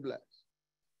ought to be blessed.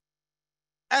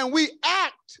 And we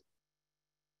act,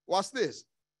 watch this,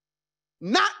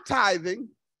 not tithing,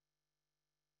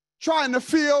 trying to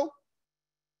fill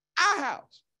our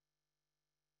house.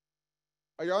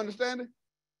 Are you understanding?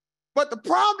 But the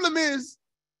problem is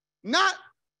not,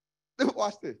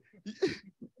 watch this,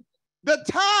 the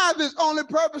tithe is only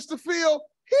purpose to fill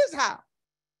his house.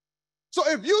 So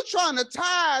if you're trying to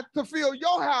tithe to fill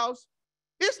your house,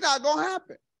 it's not going to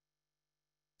happen.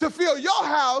 To fill your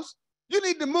house, you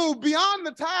need to move beyond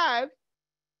the tithe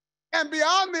and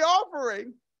beyond the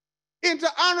offering into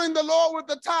honoring the Lord with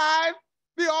the tithe,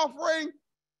 the offering,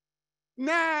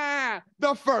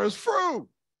 the first fruit.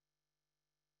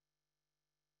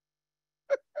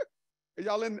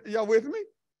 Y'all with me?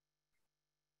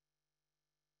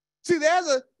 See,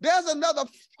 there's another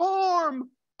form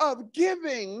of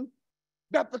giving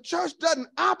that the church doesn't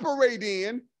operate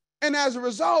in. And as a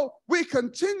result, we're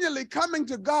continually coming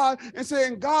to God and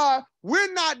saying, God,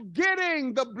 we're not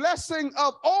getting the blessing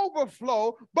of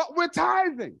overflow, but we're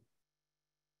tithing.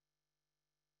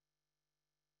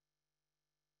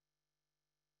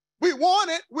 We want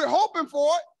it, we're hoping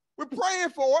for it, we're praying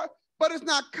for it, but it's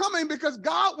not coming because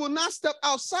God will not step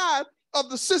outside of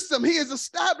the system he has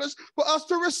established for us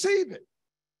to receive it.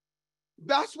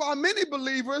 That's why many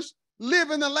believers live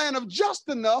in the land of just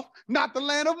enough, not the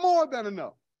land of more than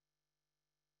enough.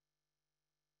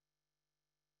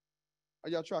 Are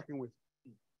y'all tracking with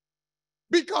me?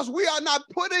 Because we are not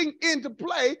putting into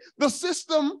play the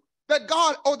system that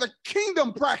God, or the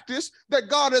kingdom practice that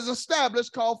God has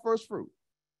established called first fruit.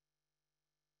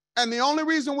 And the only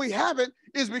reason we haven't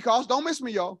is because, don't miss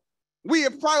me, y'all, we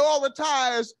have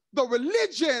prioritized the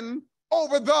religion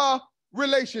over the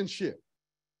relationship.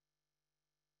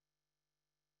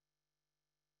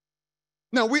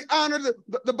 Now we honor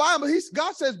the Bible.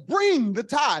 God says, bring the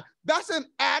tithe. That's an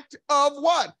act of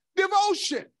what?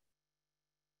 Devotion.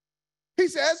 He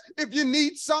says, if you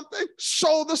need something,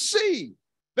 sow the seed.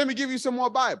 Let me give you some more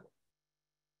Bible,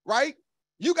 right?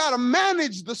 You got to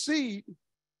manage the seed.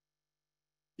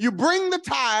 You bring the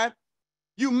tithe,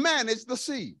 you manage the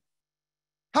seed.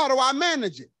 How do I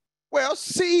manage it? Well,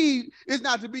 seed is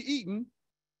not to be eaten.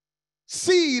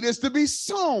 Seed is to be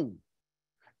sown.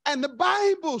 And the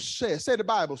Bible says, the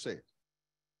Bible says,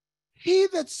 he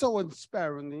that soweth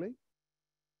sparingly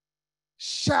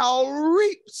shall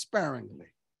reap sparingly.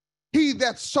 He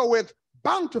that soweth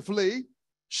bountifully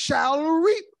shall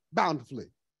reap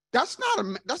bountifully. That's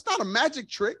not a magic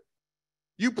trick.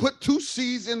 You put 2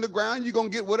 seeds in the ground, you're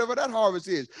going to get whatever that harvest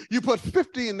is. You put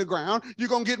 50 in the ground, you're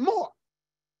going to get more.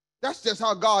 That's just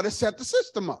how God has set the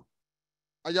system up.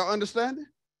 Are y'all understanding?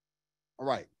 All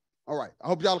right. I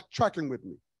hope y'all are tracking with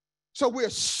me. So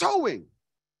we're sowing,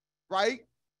 right?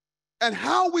 And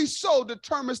how we sow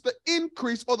determines the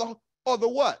increase or the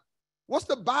what? What's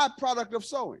the byproduct of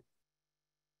sowing?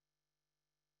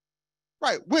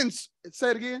 Right.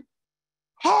 Say it again.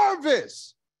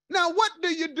 Harvest. Now, what do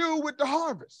you do with the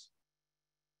harvest?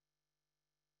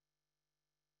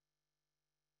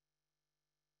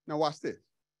 Now, watch this.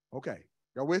 Okay.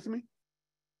 Y'all with me?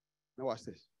 Now, watch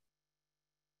this.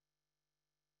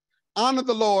 Honor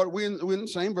the Lord. We're in the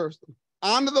same verse.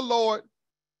 Honor the Lord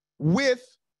with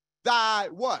thy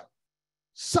what?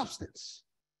 Substance.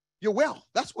 Your wealth.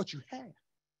 That's what you have.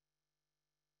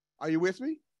 Are you with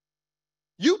me?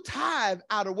 You tithe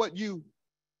out of what you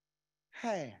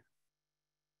have.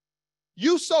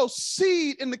 You sow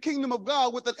seed in the kingdom of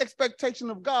God with an expectation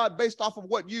of God based off of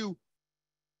what you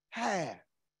have.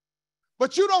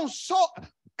 But you don't sow,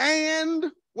 and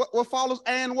what follows,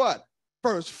 and what?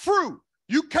 First fruit.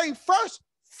 You can't first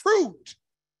fruit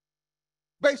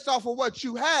based off of what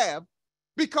you have,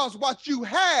 because what you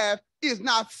have is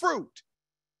not fruit.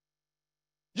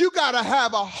 You got to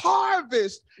have a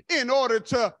harvest in order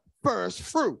to first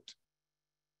fruit.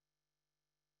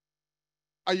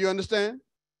 Are you understand?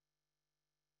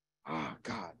 Oh,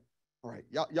 God. All right.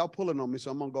 Y'all pulling on me,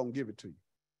 so I'm going to give it to you.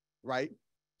 Right?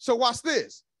 So watch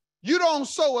this. You don't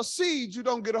sow a seed, you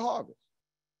don't get a harvest.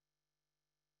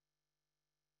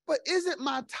 But isn't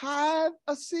my tithe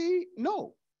a seed?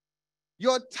 No.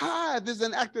 Your tithe is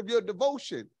an act of your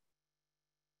devotion.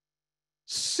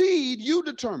 Seed you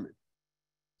determine,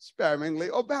 sparingly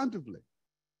or bountifully.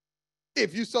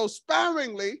 If you sow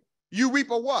sparingly, you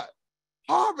reap a what?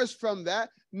 Harvest from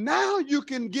that. Now you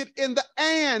can get in the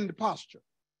and posture.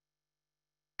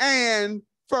 And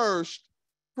first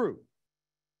fruit.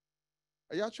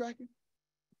 Are y'all tracking?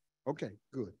 Okay,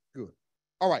 good, good.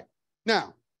 All right.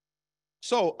 Now,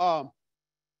 so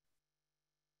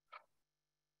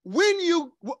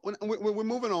when we're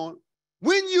moving on,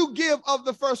 when you give of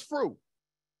the first fruit,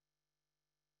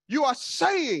 you are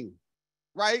saying,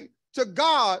 right, to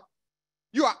God,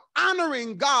 you are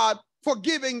honoring God for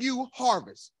giving you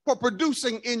harvest, for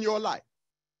producing in your life.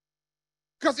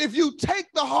 Because if you take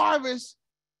the harvest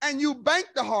and you bank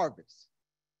the harvest,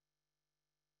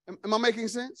 am I making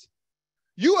sense?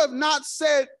 You have not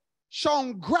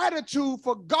shown gratitude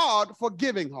for God for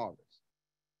giving harvest.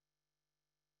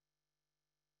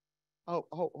 I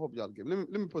hope y'all get. Let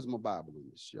me put some more Bible in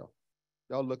this, y'all.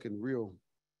 Y'all looking real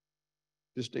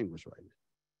distinguished right now.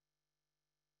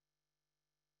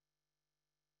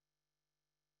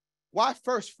 Why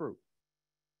first fruit?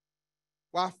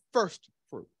 Why first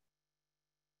fruit?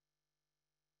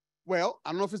 Well,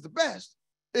 I don't know if it's the best.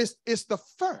 It's the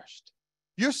first.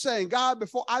 You're saying, God,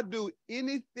 before I do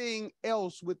anything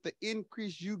else with the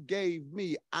increase you gave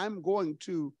me, I'm going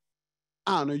to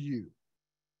honor you.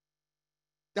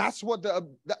 That's what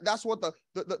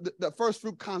the first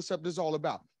fruit concept is all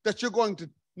about. That you're going to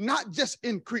not just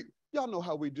increase. Y'all know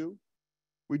how we do.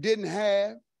 We didn't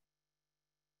have,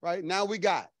 right? Now we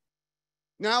got.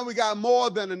 Now we got more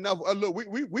than enough. Look,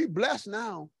 we blessed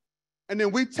now. And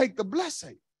then we take the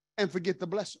blessing and forget the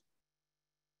blessing.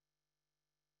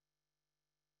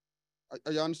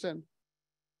 Are you understanding?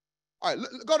 All right,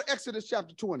 go to Exodus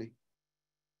chapter 20.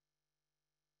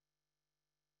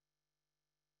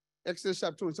 Exodus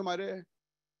chapter 20. Somebody there?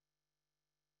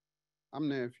 I'm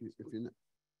there if you're not.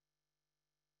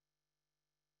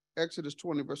 Exodus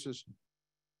 20 verses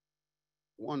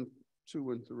 1,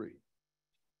 2, and 3.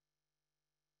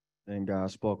 Then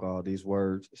God spoke all these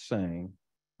words, saying,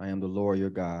 I am the Lord your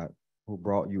God, who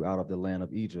brought you out of the land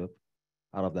of Egypt,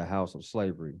 out of the house of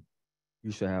slavery.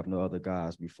 You shall have no other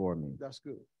gods before me. That's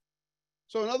good.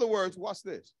 So in other words, watch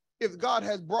this. If God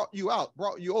has brought you out,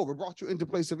 brought you over, brought you into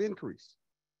place of increase,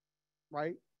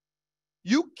 right?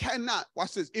 You cannot,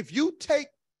 watch this. If you take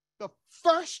the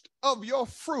first of your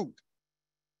fruit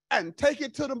and take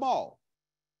it to the mall,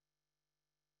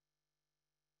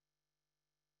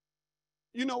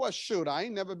 you know what? Shoot, I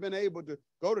ain't never been able to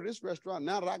go to this restaurant.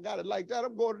 Now that I got it like that,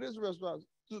 I'm going to this restaurant.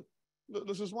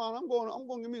 This is why I'm going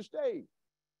to give me a steak.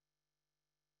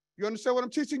 You understand what I'm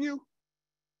teaching you?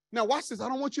 Now watch this. I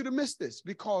don't want you to miss this,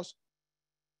 because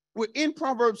we're in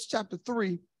Proverbs chapter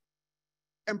 3,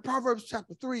 and Proverbs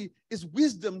chapter 3 is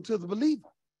wisdom to the believer,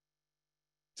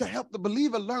 to help the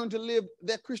believer learn to live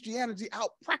their Christianity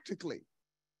out practically.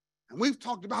 And we've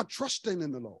talked about trusting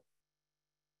in the Lord.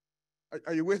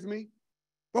 Are you with me?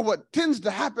 But what tends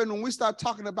to happen when we start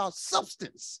talking about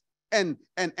substance and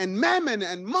mammon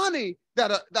and money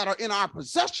that are in our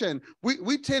possession,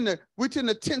 we tend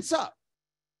to tense up,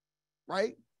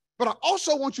 right? But I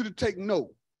also want you to take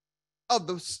note of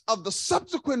the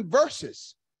subsequent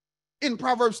verses in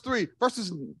Proverbs 3,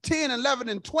 verses 10, 11,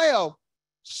 and 12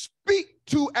 speak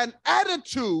to an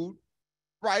attitude,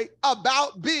 right,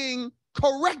 about being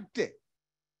corrected.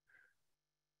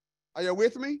 Are you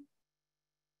with me?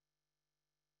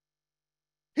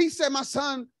 He said, my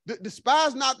son,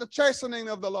 despise not the chastening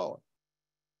of the Lord.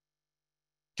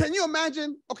 Can you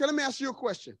imagine? Okay, let me ask you a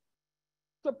question.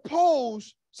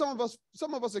 Suppose some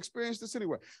of us experience this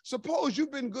anyway. Suppose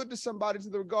you've been good to somebody to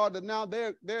the regard that now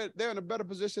they're in a better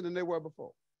position than they were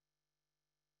before.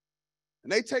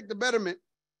 And they take the betterment,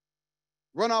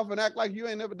 run off and act like you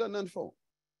ain't never done nothing for them.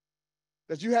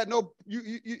 That you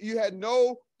had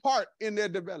no part in their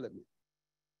development.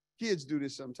 Kids do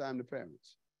this sometimes to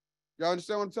parents. Y'all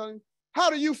understand what I'm telling you? How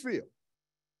do you feel?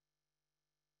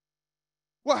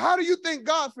 Well, how do you think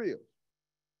God feels?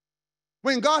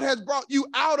 When God has brought you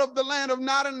out of the land of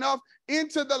not enough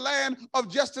into the land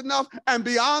of just enough, and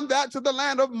beyond that to the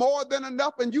land of more than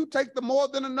enough, and you take the more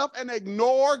than enough and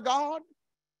ignore God?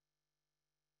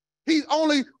 He's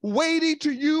only weighty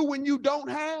to you when you don't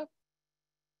have,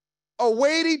 or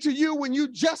weighty to you when you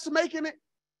just making it.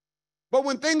 But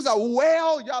when things are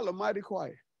well, y'all are mighty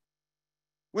quiet.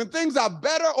 When things are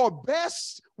better or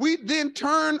best, we then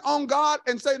turn on God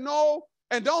and say no,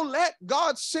 and don't let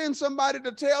God send somebody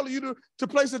to tell you to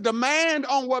place a demand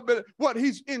on what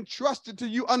he's entrusted to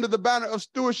you under the banner of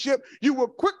stewardship. You will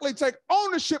quickly take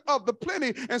ownership of the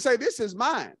plenty and say, this is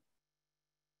mine.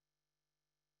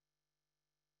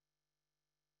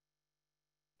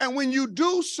 And when you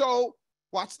do so,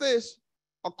 watch this,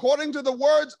 according to the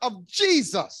words of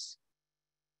Jesus,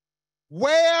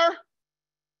 where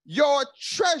your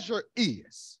treasure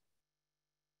is,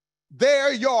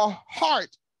 there your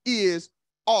heart is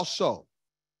also.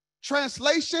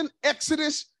 Translation,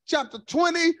 Exodus chapter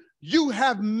 20, you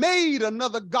have made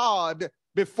another god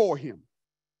before him.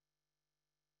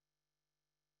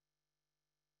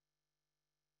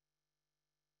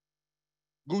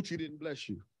 Gucci didn't bless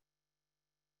you.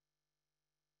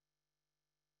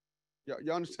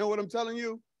 Y'all understand what I'm telling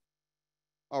you?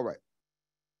 All right.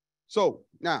 So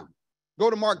now, go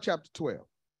to Mark chapter 12.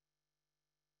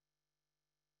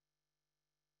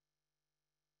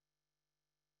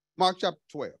 Mark chapter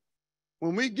 12.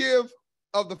 When we give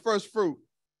of the first fruit,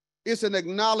 it's an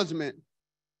acknowledgement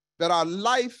that our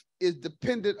life is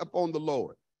dependent upon the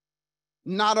Lord,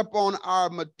 not upon our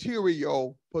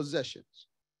material possessions,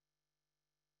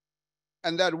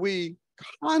 and that we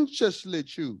consciously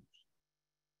choose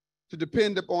to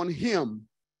depend upon him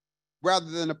rather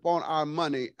than upon our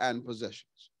money and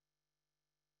possessions.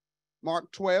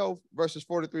 Mark 12, verses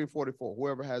 43 and 44.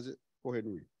 Whoever has it, go ahead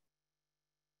and read.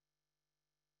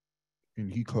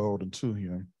 And he called unto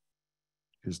him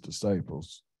his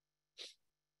disciples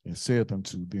and said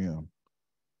unto them,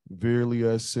 verily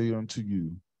I say unto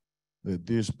you, that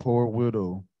this poor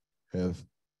widow hath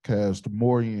cast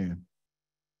more in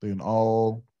than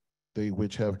all they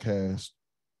which have cast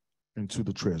into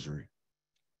the treasury.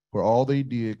 For all they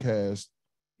did cast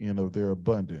in of their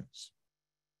abundance,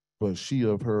 but she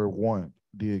of her want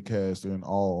did cast in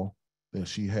all that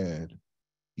she had,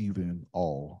 even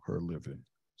all her living.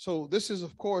 So this is,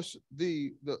 of course,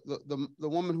 the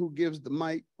woman who gives the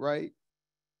mite, right?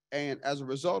 And as a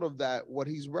result of that, what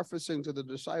he's referencing to the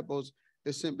disciples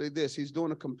is simply this. He's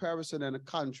doing a comparison and a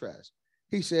contrast.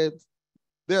 He said,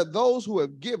 there are those who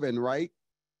have given, right?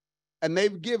 And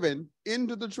they've given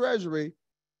into the treasury,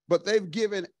 but they've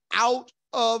given out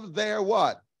of their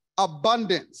what?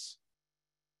 Abundance.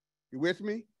 You with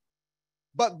me?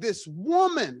 But this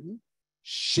woman,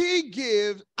 she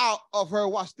gives out of her,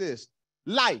 watch this,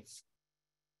 life.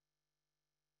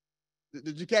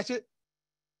 Did you catch it?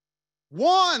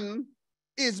 One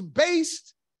is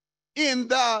based in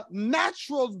the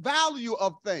natural value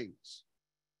of things.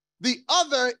 The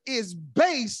other is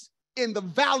based in the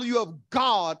value of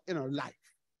God in her life.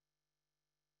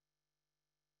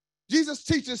 Jesus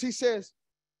teaches, he says,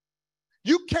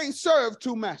 you can't serve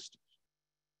two masters.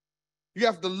 You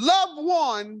have to love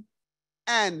one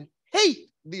and hate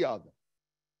the other.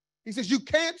 He says you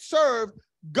can't serve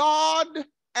God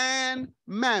and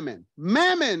mammon.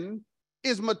 Mammon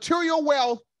is material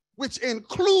wealth, which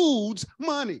includes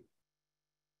money.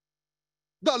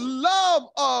 The love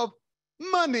of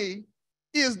money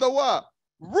is the what?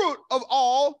 Root of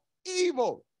all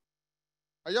evil.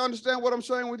 Are you understand what I'm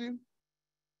saying with you?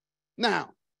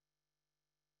 Now,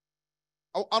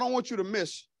 I don't want you to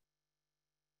miss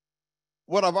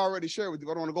what I've already shared with you.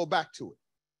 I don't want to go back to it.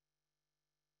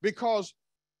 Because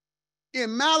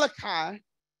in Malachi,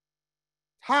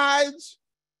 tithes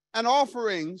and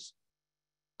offerings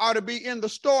are to be in the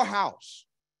storehouse.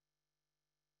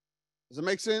 Does it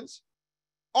make sense?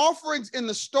 Offerings in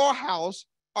the storehouse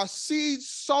are seeds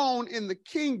sown in the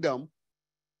kingdom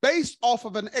based off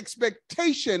of an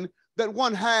expectation that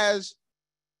one has,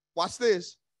 watch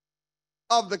this,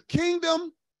 of the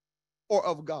kingdom or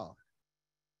of God.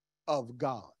 Of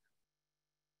God.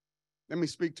 Let me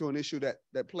speak to an issue that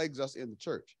plagues us in the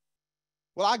church.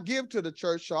 Well, I give to the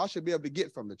church, so I should be able to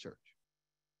get from the church.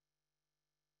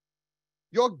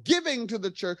 You're giving to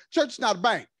the church. Church is not a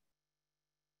bank.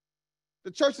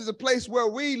 The church is a place where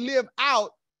we live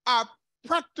out our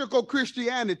practical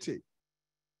Christianity.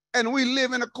 and we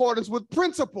live in accordance with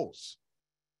principles.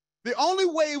 The only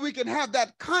way we can have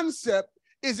that concept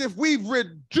is if we've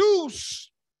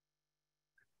reduced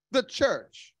the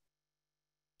church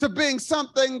to being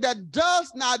something that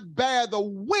does not bear the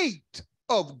weight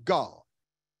of God.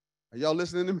 Are y'all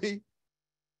listening to me?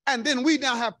 And then we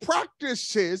now have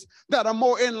practices that are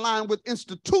more in line with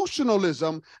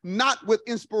institutionalism, not with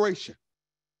inspiration.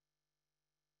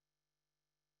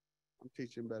 I'm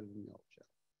teaching better than y'all.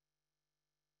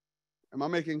 Am I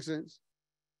making sense?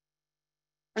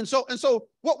 And so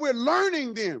what we're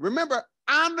learning then, remember,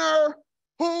 honor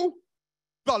who?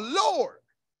 The Lord.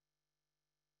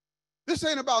 This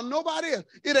ain't about nobody else.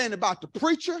 It ain't about the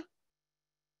preacher.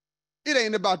 It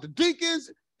ain't about the deacons.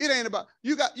 It ain't about,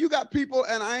 you got people,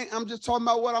 and I'm just talking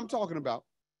about what I'm talking about.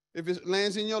 If it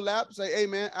lands in your lap, say, hey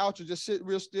man, out, you just sit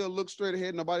real still, look straight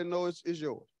ahead, nobody knows it's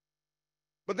yours.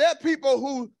 But there are people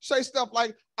who say stuff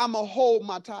like, I'm gonna hold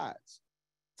my tithes.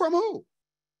 From who?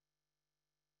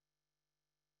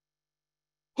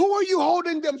 Who are you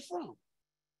holding them from?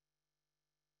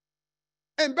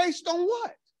 And based on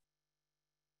what?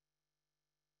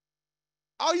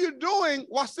 All you're doing,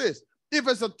 watch this. If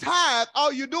it's a tithe,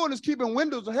 all you're doing is keeping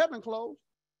windows of heaven closed.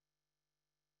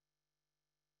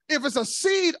 If it's a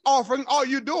seed offering, all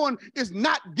you're doing is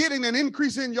not getting an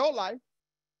increase in your life.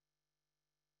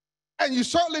 And you're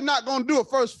certainly not going to do a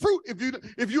first fruit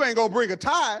if you ain't going to bring a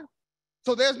tithe.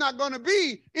 So there's not going to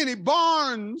be any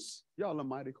barns, y'all are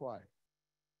mighty quiet,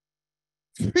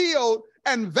 filled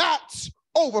and vats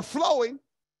overflowing.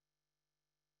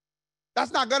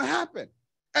 That's not going to happen.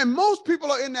 And most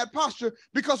people are in that posture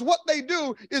because what they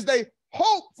do is they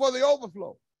hope for the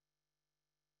overflow,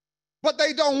 but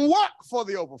they don't work for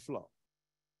the overflow.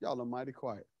 Y'all are mighty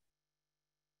quiet.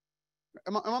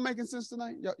 Am I making sense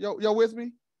tonight? Y'all with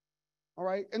me? All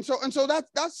right. And so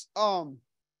that's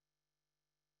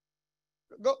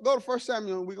go to 1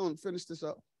 Samuel, and we're going to finish this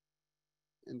up.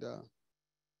 And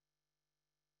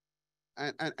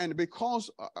because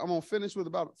I'm going to finish with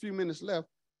about a few minutes left,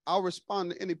 I'll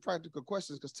respond to any practical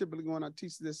questions, because typically when I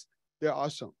teach this, there are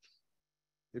some.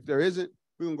 If there isn't,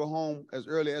 we're going to go home as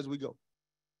early as we go.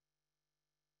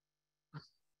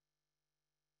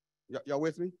 Y'all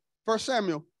with me? 1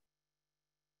 Samuel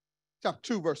chapter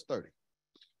 2, verse 30.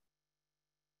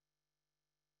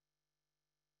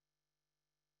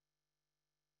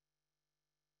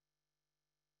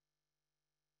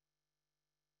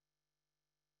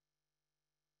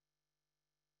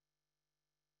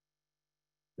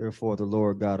 Therefore, the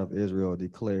Lord God of Israel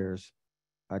declares,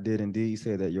 I did indeed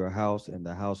say that your house and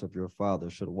the house of your father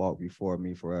should walk before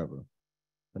me forever.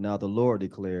 But now the Lord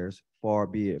declares, far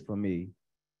be it from me,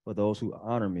 for those who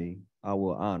honor me, I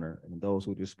will honor, and those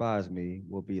who despise me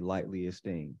will be lightly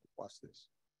esteemed. Watch this.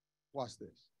 Watch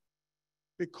this.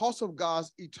 Because of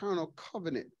God's eternal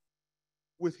covenant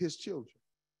with his children.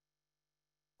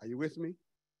 Are you with me?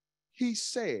 He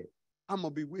said, I'm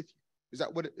going to be with you.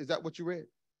 Is that what you read?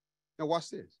 Now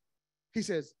watch this. He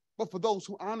says, but for those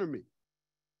who honor me,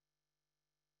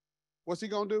 what's he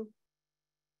going to do?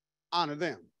 Honor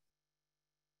them.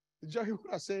 Did y'all hear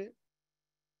what I said?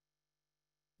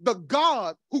 The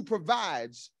God who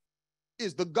provides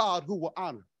is the God who will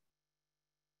honor.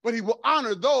 But he will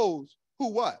honor those who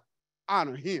what?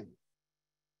 Honor him.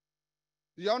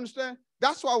 Do you understand?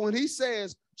 That's why when he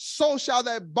says, so shall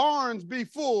thy barns be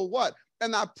full, what?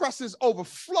 And thy presses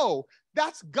overflow.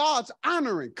 That's God's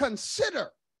honoring. Consider.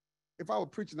 If I were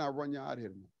preaching, I'd run you out here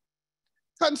tonight.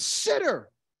 Consider,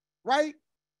 right?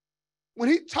 When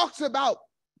he talks about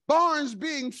barns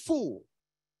being full,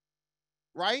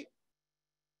 right?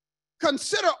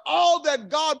 Consider all that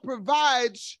God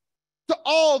provides to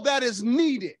all that is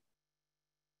needed.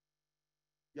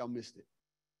 Y'all missed it.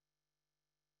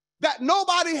 That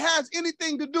nobody has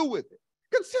anything to do with it.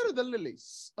 Consider the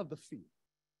lilies of the field.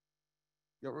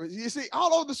 You see,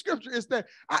 all over the scripture is that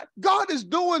God is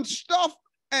doing stuff,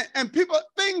 and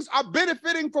things are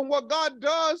benefiting from what God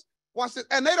does. Watch it,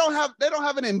 and they don't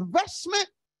have an investment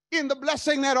in the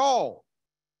blessing at all.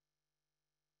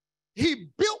 He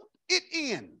built it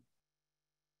in.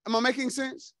 Am I making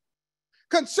sense?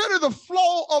 Consider the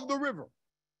flow of the river.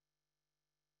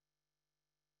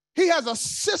 He has a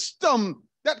system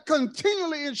that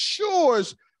continually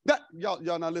ensures that,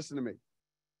 y'all not listening to me.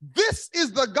 This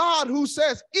is the God who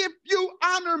says, if you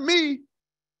honor me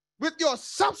with your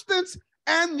substance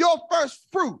and your first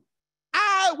fruit,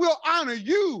 I will honor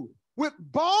you with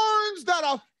barns that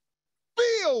are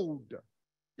filled.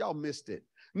 Y'all missed it.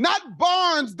 Not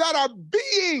barns that are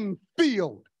being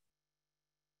filled.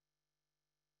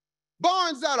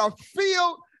 Barns that are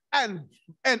filled and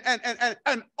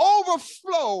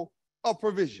overflow of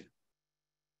provision.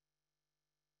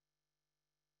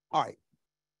 All right.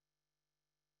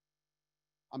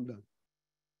 I'm done.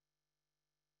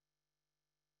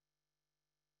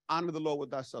 Honor the Lord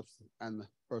with thy substance and the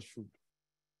first fruit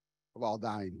of all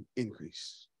thine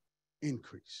increase.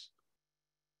 Increase.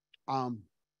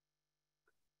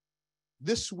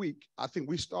 This week, I think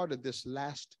we started this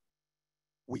last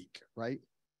week, right?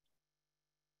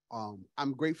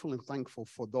 I'm grateful and thankful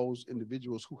for those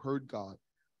individuals who heard God.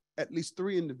 At least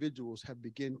 3 individuals have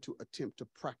begun to attempt to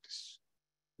practice.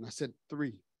 And I said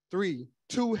 3.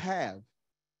 2 have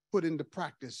put into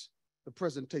practice the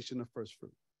presentation of first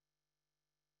fruit.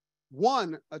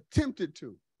 1 attempted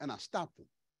to, and I stopped them,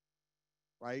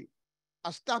 right?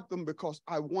 I stopped them because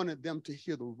I wanted them to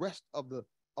hear the rest of the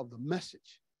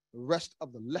message, the rest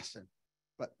of the lesson,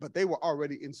 but they were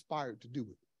already inspired to do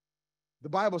it. The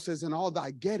Bible says, in all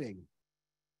thy getting,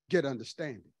 get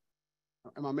understanding.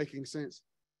 Am I making sense?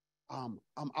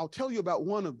 I'll tell you about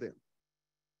one of them.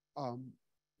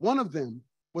 One of them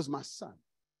was my son,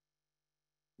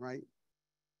 right?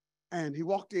 And he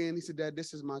walked in, he said, Dad,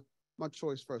 this is my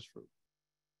choice first fruit.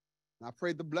 And I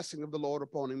prayed the blessing of the Lord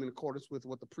upon him in accordance with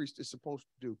what the priest is supposed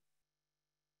to do.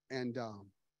 And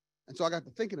so I got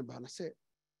to thinking about it, and I said,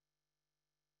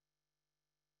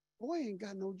 boy ain't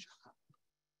got no job.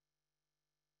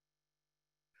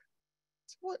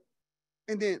 So what?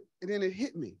 And then it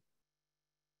hit me.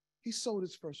 He sold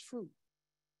his first fruit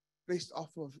based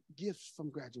off of gifts from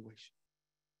graduation.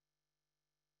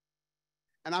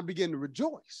 And I began to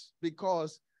rejoice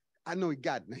because I know he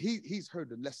got it. Now he's heard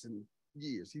the lesson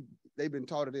years. They've been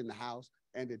taught it in the house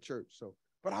and at church.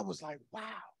 But I was like, wow.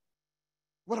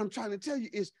 What I'm trying to tell you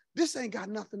is this ain't got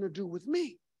nothing to do with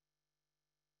me.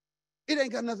 It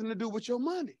ain't got nothing to do with your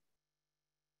money.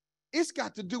 It's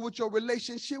got to do with your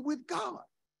relationship with God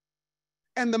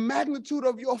and the magnitude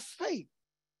of your faith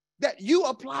that you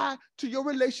apply to your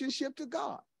relationship to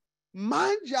God.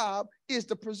 My job is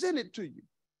to present it to you,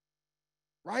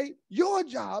 right? Your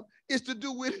job is to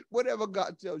do with it whatever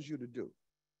God tells you to do.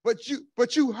 But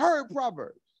you heard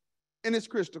Proverbs, and it's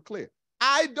crystal clear.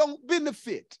 I don't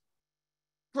benefit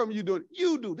from you doing it.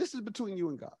 You do. This is between you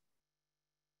and God.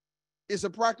 It's a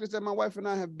practice that my wife and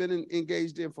I have been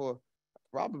engaged in for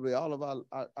probably all of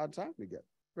our time together,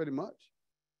 pretty much,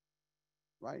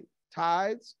 right?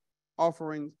 Tithes,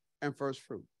 offerings, and first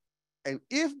fruit. And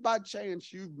if by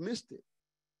chance you've missed it,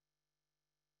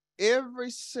 ever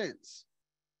since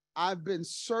I've been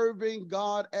serving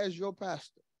God as your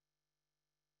pastor,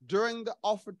 during the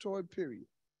offertory period,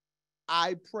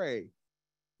 I pray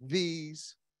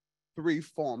these 3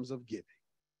 forms of giving.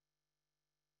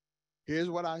 Here's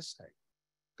what I say.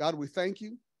 God, we thank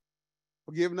you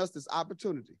for giving us this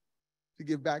opportunity to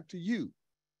give back to you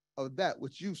of that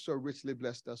which you so richly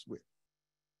blessed us with.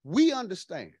 We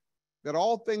understand that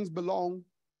all things belong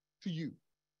to you,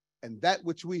 and that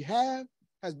which we have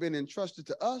has been entrusted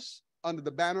to us under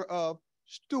the banner of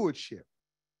stewardship.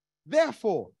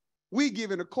 Therefore, we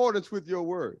give in accordance with your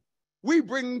word. We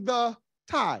bring the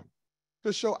tithe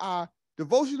to show our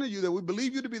devotion to you, that we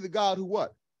believe you to be the God who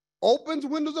what? Opens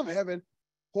windows of heaven,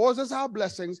 pours us out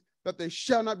blessings that there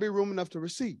shall not be room enough to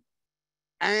receive.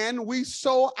 And we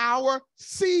sow our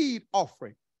seed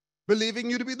offering, believing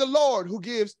you to be the Lord who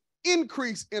gives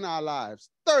increase in our lives,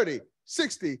 30,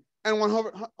 60, and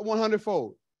 100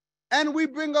 fold. And we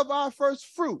bring up our first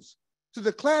fruits to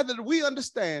declare that we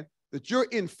understand that you're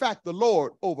in fact the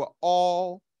Lord over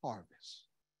all harvests.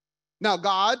 Now,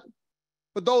 God,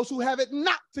 for those who have it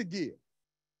not to give,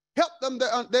 help them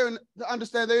to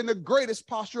understand they're in the greatest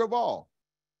posture of all.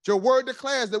 Your word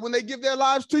declares that when they give their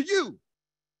lives to you,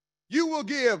 you will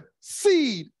give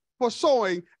seed for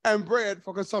sowing and bread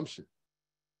for consumption.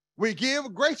 We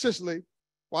give graciously,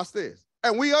 watch this,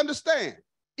 and we understand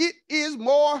it is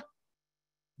more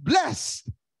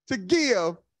blessed to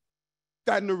give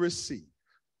than to receive.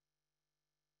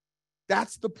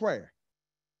 That's the prayer,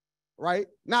 right?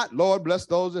 Not, Lord, bless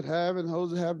those that have and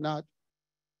those that have not.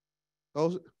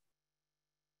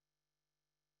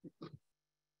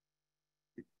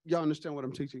 Y'all understand what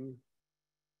I'm teaching you?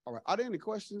 All right. Are there any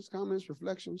questions, comments,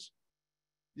 reflections?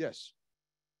 Yes.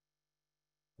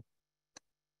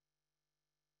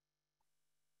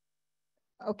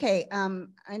 Okay. I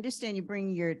understand you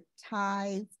bring your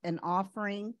tithes and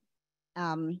offering.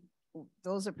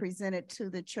 Those are presented to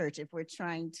the church if we're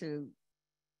trying to,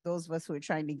 those of us who are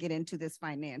trying to get into this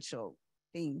financial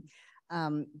thing,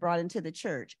 brought into the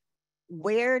church.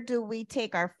 Where do we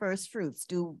take our first fruits?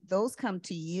 Do those come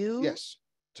to you? Yes,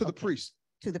 to the priest.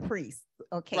 To the priest.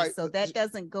 Okay, Right. so that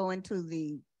doesn't go into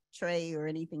the tray or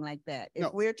anything like that. If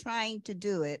No. we're trying to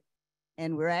do it,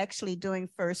 and we're actually doing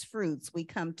first fruits, we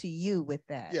come to you with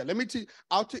that. Yeah, let me teach.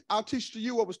 I'll teach to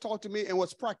you what was taught to me and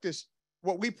what's practiced,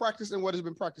 what we practice and what has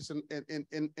been practiced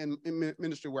in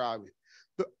ministry where I'm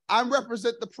in. I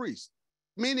represent the priest,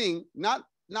 meaning not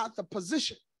the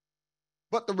position,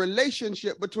 but the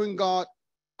relationship between God.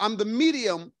 I'm the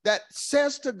medium that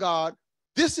says to God,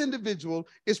 this individual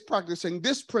is practicing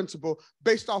this principle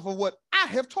based off of what I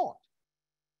have taught.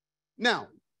 Now,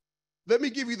 let me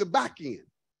give you the back end.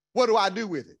 What do I do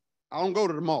with it? I don't go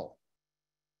to the mall.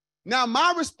 Now,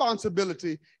 my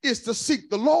responsibility is to seek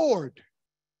the Lord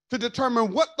to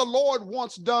determine what the Lord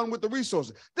wants done with the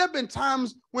resources. There have been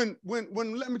times when,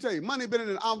 let me tell you, money been in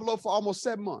an envelope for almost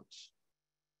 7 months,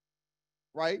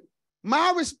 right?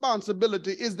 My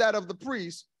responsibility is that of the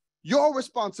priest. Your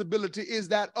responsibility is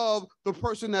that of the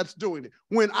person that's doing it.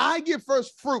 When I give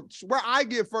first fruits, where I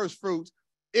give first fruits,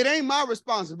 it ain't my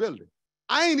responsibility.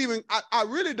 I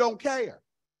really don't care.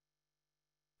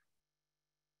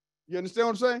 You understand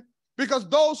what I'm saying? Because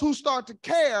those who start to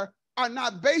care are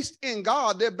not based in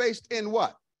God, they're based in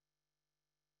what?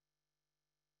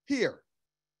 Here.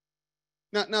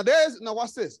 Now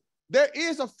watch this. There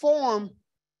is a form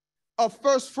of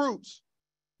first fruits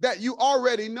that you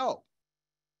already know.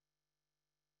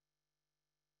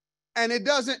 And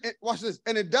watch this,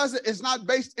 it's not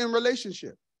based in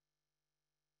relationship.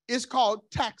 It's called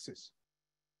taxes.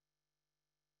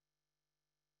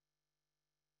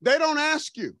 They don't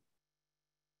ask you.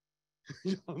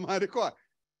 You're mighty quiet.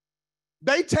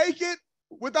 They take it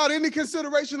without any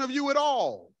consideration of you at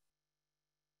all.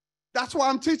 That's why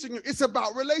I'm teaching you. It's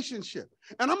about relationship.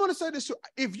 And I'm going to say this: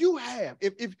 if you have,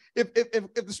 if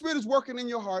the Spirit is working in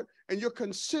your heart and you're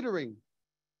considering,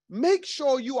 make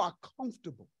sure you are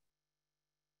comfortable.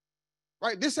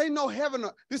 Right? This ain't no heaven.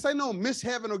 This ain't no miss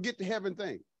heaven or get to heaven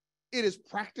thing. It is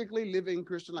practically living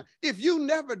Christian life. If you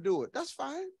never do it, that's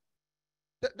fine.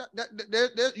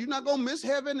 You're not gonna miss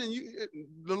heaven, and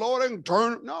the Lord ain't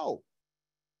turn. No,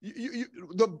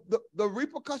 the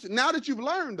repercussion. Now that you've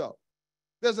learned, though,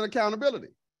 there's an accountability.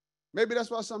 Maybe that's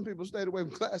why some people stayed away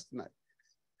from class tonight.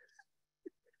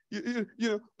 You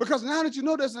know, because now that you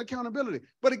know there's an accountability.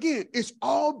 But again, it's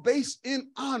all based in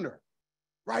honor,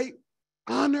 right?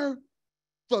 Honor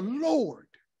the Lord,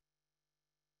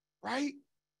 right?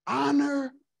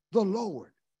 Honor the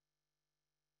Lord.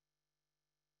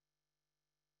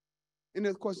 Any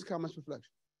other questions, comments,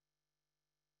 reflections?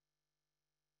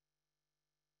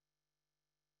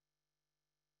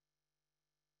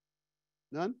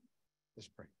 None? Let's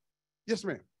pray. Yes,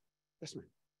 ma'am. Yes, ma'am.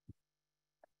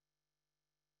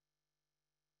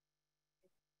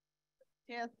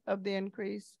 Tenth of the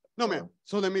increase. No, ma'am.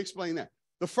 So let me explain that.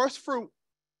 The first fruit,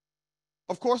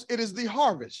 of course, it is the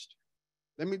harvest.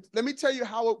 Let me tell you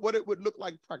what it would look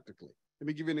like practically. Let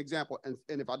me give you an example. And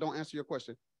if I don't answer your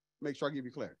question, make sure I give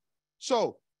you clarity.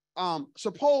 So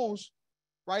suppose,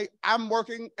 right, I'm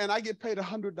working and I get paid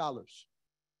 $100,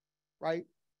 right?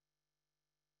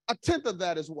 A tenth of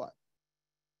that is what?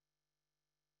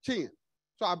 10.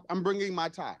 So I'm bringing my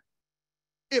tithe.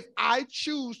 If I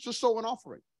choose to sow an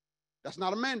offering, that's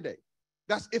not a mandate.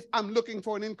 That's if I'm looking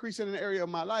for an increase in an area of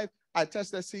my life, I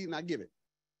test that seed and I give it,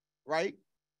 right?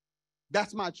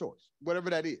 That's my choice,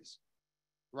 whatever that is,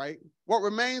 right? What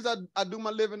remains, I do my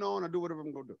living on, I do whatever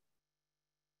I'm going to do.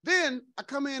 Then I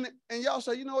come in and y'all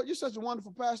say, you know what, you're such a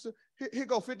wonderful pastor. Here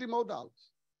go $50 more,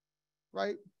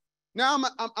 right? Now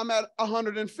I'm at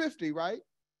 150, right?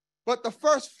 But the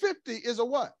first 50 is a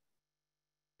what?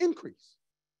 Increase,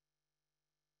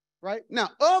 right?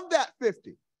 Now, of that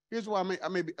 50, here's why I think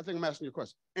I'm asking your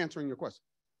question, answering your question.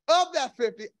 Of that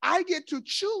 50, I get to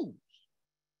choose,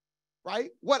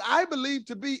 right? What I believe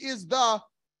to be is the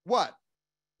what?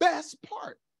 Best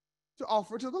part to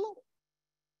offer to the Lord.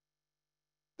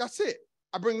 That's it.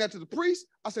 I bring that to the priest.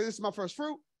 I say, this is my first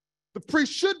fruit. The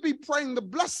priest should be praying the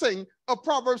blessing of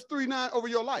Proverbs 3:9 over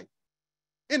your life,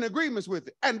 in agreements with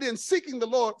it, and then seeking the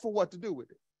Lord for what to do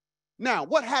with it. Now,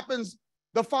 what happens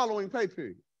the following pay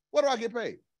period? What do I get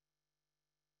paid?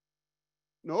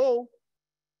 No,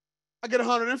 I get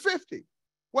 150.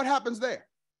 What happens there?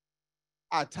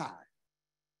 I tithe.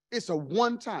 It's a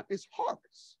one-time, it's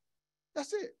harvest.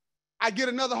 That's it. I get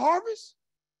another harvest.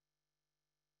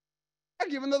 I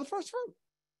give another first fruit.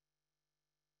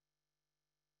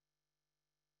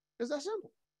 It's that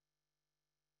simple.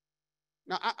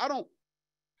 Now, I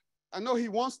know he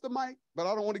wants the mic, but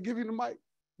I don't want to give you the mic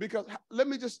because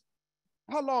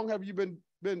how long have you been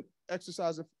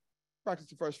exercising,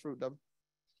 practicing first fruit, Devin?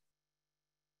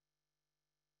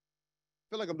 I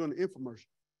feel like I'm doing an infomercial.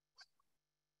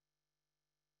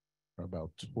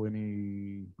 About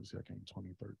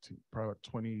 2013, probably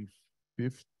 2015,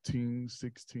 15,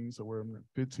 16, somewhere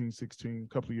 15, 16,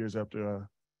 a couple of years after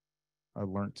I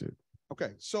learned it.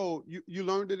 Okay, so you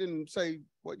learned it in, say,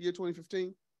 what year,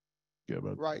 2015? Yeah,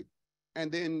 but Right.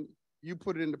 And then you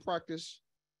put it into practice.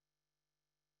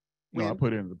 no, I when?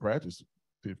 put it into practice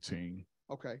 15.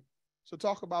 Okay. So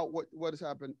talk about what has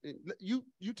happened. You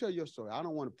tell your story. I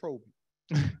don't want to probe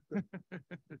you.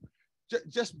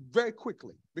 Just very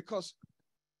quickly, because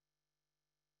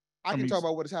I can talk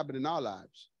about what has happened in our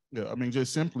lives. Yeah,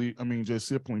 just simply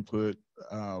put,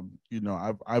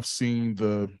 I've seen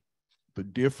the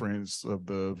difference of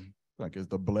the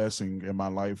blessing in my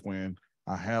life when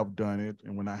I have done it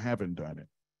and when I haven't done it.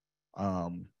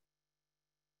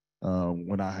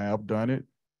 When I have done it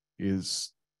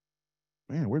is,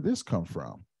 man, where'd this come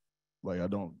from? Like, I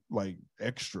don't like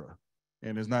extra,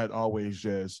 and it's not always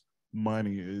just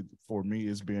money. For me,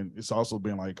 it's also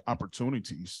been like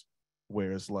opportunities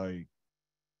where it's like,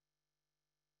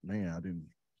 man, I didn't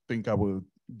think I would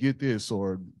get this,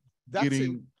 or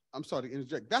I'm sorry to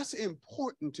interject. That's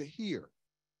important to hear,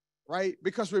 right?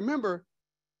 Because remember,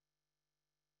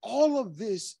 all of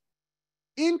this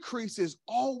increase is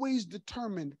always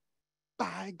determined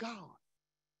by God.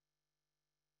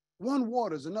 One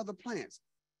waters, another plants.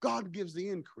 God gives the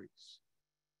increase.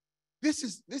 This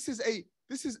is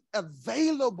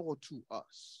available to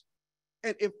us.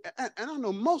 And I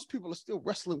know most people are still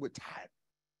wrestling with tithe,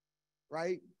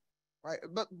 right? Right.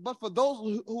 But for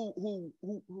those who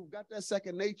got that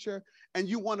second nature and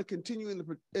you want to continue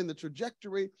in the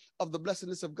trajectory of the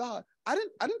blessedness of God, I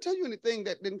didn't tell you anything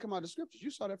that didn't come out of scriptures.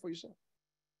 You saw that for yourself.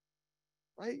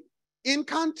 Right? In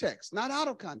context, not out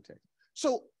of context.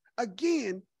 So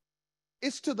again,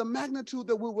 it's to the magnitude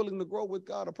that we're willing to grow with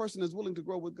God. A person is willing to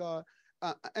grow with God.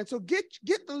 And so get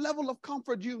the level of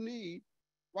comfort you need,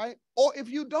 right? Or if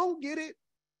you don't get it,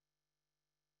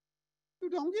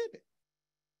 you don't get it.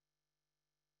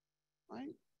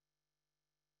 Right?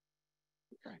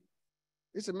 Okay.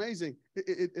 It's amazing.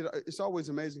 It's always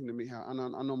amazing to me how, I know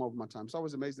I'm over my time. It's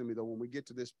always amazing to me, though, when we get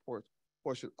to this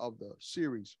portion of the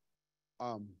series,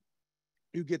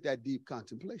 you get that deep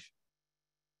contemplation.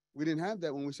 We didn't have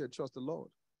that when we said trust the Lord.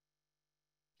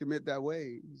 Commit that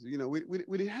way.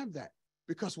 We didn't have that,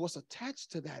 because what's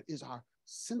attached to that is our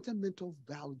sentimental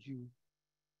value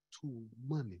to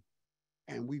money.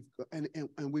 And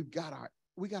we've got our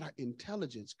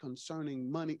intelligence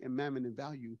concerning money and mammon and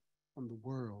value from the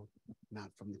world, not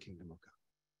from the kingdom of God.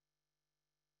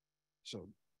 So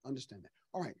understand that.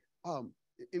 All right.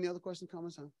 Any other questions,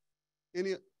 comments? Huh?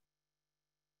 Any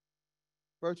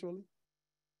virtually?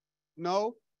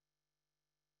 No?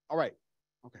 All right.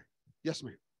 Okay. Yes,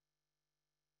 ma'am.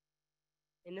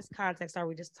 In this context, are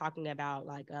we just talking about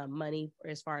like money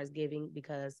as far as giving?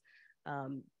 Because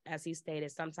as he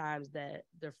stated, sometimes the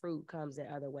fruit comes in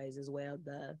other ways as well.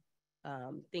 The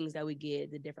things that we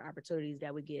get, the different opportunities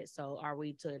that we get. So are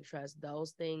we to entrust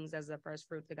those things as a first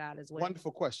fruit to God as well?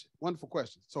 Wonderful question. Wonderful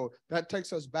question. So that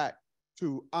takes us back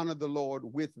to honor the Lord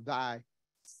with thy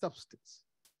substance,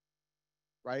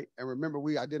 right? And remember,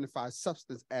 we identify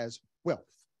substance as wealth,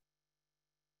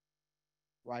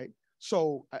 right?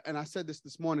 So, and I said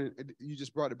this morning, you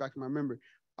just brought it back to my memory.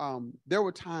 There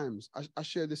were times I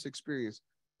shared this experience.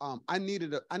 I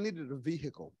needed a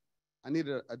vehicle. I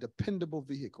needed a dependable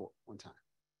vehicle one time.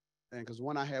 And because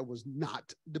one I had was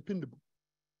not dependable.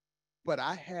 But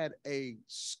I had a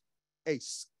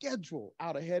schedule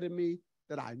out ahead of me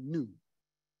that I knew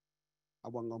I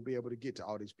wasn't going to be able to get to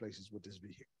all these places with this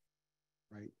vehicle,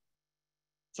 right?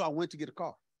 So I went to get a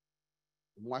car.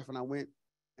 My wife and I went,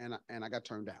 and I got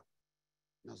turned down.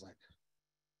 And I was like,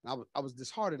 I was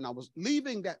disheartened. I was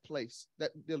leaving that place,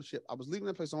 that dealership. I was leaving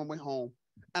that place on my way home,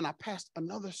 and I passed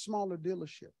another smaller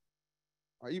dealership.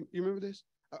 All right, you remember this?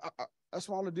 A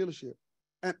smaller dealership.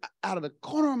 And out of the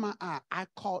corner of my eye, I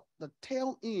caught the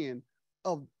tail end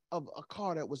of a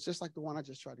car that was just like the one I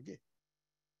just tried to get.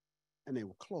 And they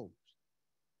were closed.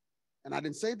 And I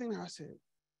didn't say anything. I said,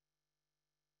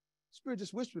 Spirit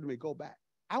just whispered to me, go back.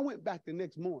 I went back the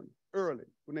next morning, early,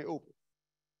 when they opened.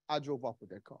 I drove off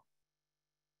with that car.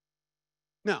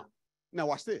 Now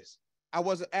watch this. I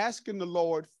wasn't asking the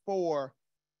Lord for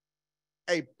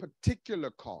a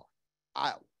particular car.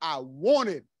 I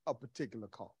wanted a particular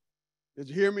car. Did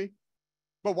you hear me?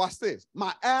 But watch this.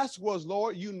 My ask was,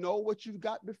 Lord, you know what you've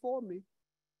got before me.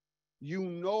 You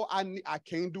know I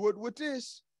can't do it with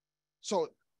this. So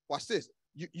watch this.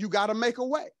 You got to make a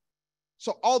way.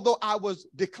 So although I was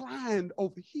declined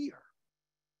over here,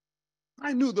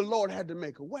 I knew the Lord had to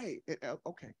make a way.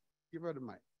 Okay, give her the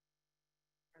mic.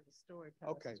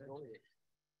 Okay, go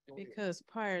ahead. Because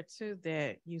prior to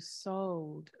that, you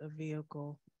sold a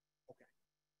vehicle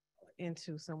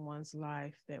into someone's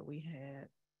life that we had.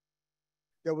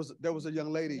 There was a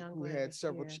young lady Young who lady, had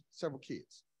several yeah. several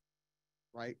kids,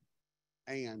 right?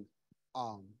 And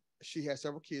she had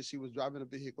several kids. She was driving a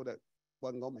vehicle that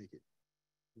wasn't gonna make it.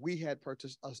 We had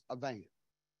purchased a van,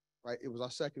 right? It was our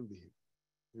second vehicle.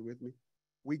 You with me?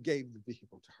 We gave the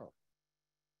vehicle to her,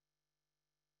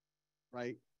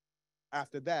 right?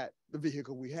 After that, the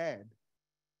vehicle we had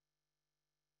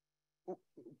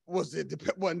wasn't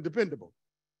dependable.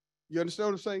 You understand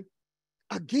what I'm saying?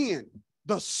 Again,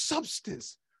 the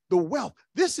substance, the wealth.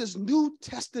 This is New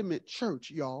Testament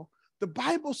church, y'all. The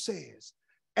Bible says,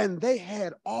 and they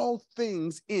had all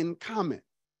things in common.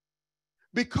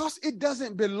 Because it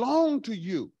doesn't belong to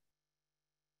you,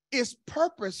 it's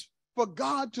purpose for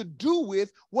God to do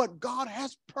with what God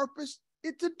has purposed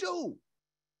it to do.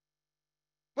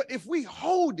 But if we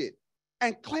hold it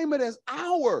and claim it as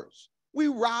ours, we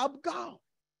rob God.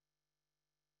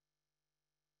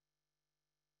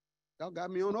 Y'all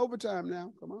got me on overtime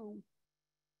now. Come on.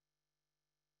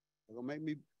 They're going to make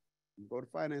me go to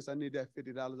finance. I need that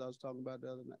 $50 I was talking about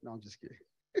the other night. No, I'm just kidding.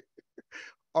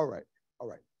 All right. All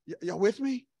right. Y'all with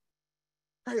me?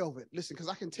 Pray over it. Listen, because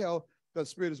I can tell the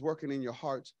Spirit is working in your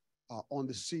hearts on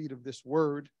the seed of this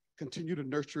word. Continue to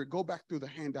nurture it. Go back through the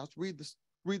handouts. Read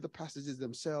the passages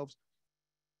themselves.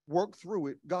 Work through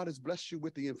it. God has blessed you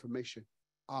with the information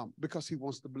because he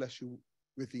wants to bless you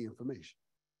with the information.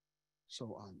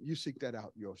 So you seek that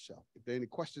out yourself. If there are any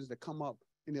questions that come up,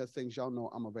 any other things, y'all know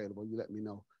I'm available. You let me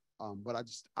know. But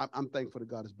I'm thankful that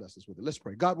God has blessed us with it. Let's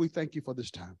pray. God, we thank you for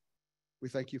this time. We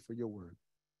thank you for your word.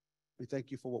 We thank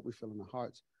you for what we feel in our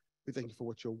hearts. We thank you for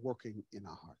what you're working in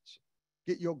our hearts.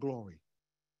 Get your glory,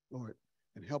 Lord,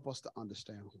 and help us to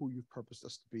understand who you've purposed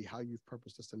us to be, how you've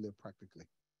purposed us to live practically.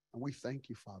 And we thank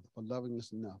you, Father, for loving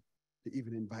us enough to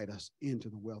even invite us into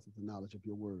the wealth of the knowledge of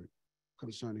your word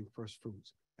concerning first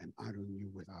fruits and honoring you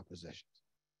with our possessions.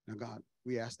 Now, God,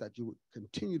 we ask that you would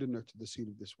continue to nurture the seed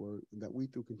of this word and that we,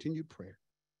 through continued prayer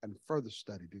and further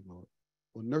study, dear Lord,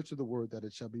 will nurture the word that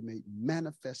it shall be made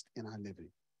manifest in our living.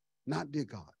 Not, dear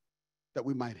God, that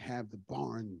we might have the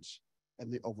barns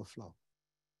and the overflow,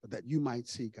 but that you might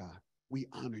see, God, we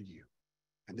honor you.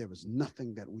 And there is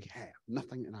nothing that we have,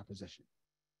 nothing in our possession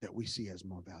that we see as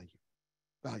more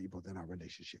valuable than our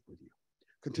relationship with you.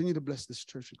 Continue to bless this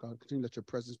church, God. Continue to let your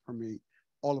presence permeate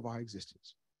all of our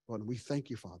existence. Lord, and we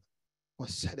thank you, Father, for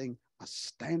setting a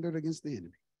standard against the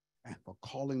enemy and for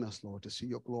calling us, Lord, to see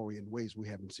your glory in ways we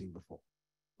haven't seen before.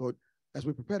 Lord, as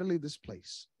we prepare to leave this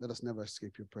place, let us never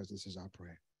escape your presence is our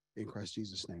prayer. In Christ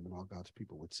Jesus' name, and all God's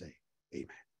people would say, amen.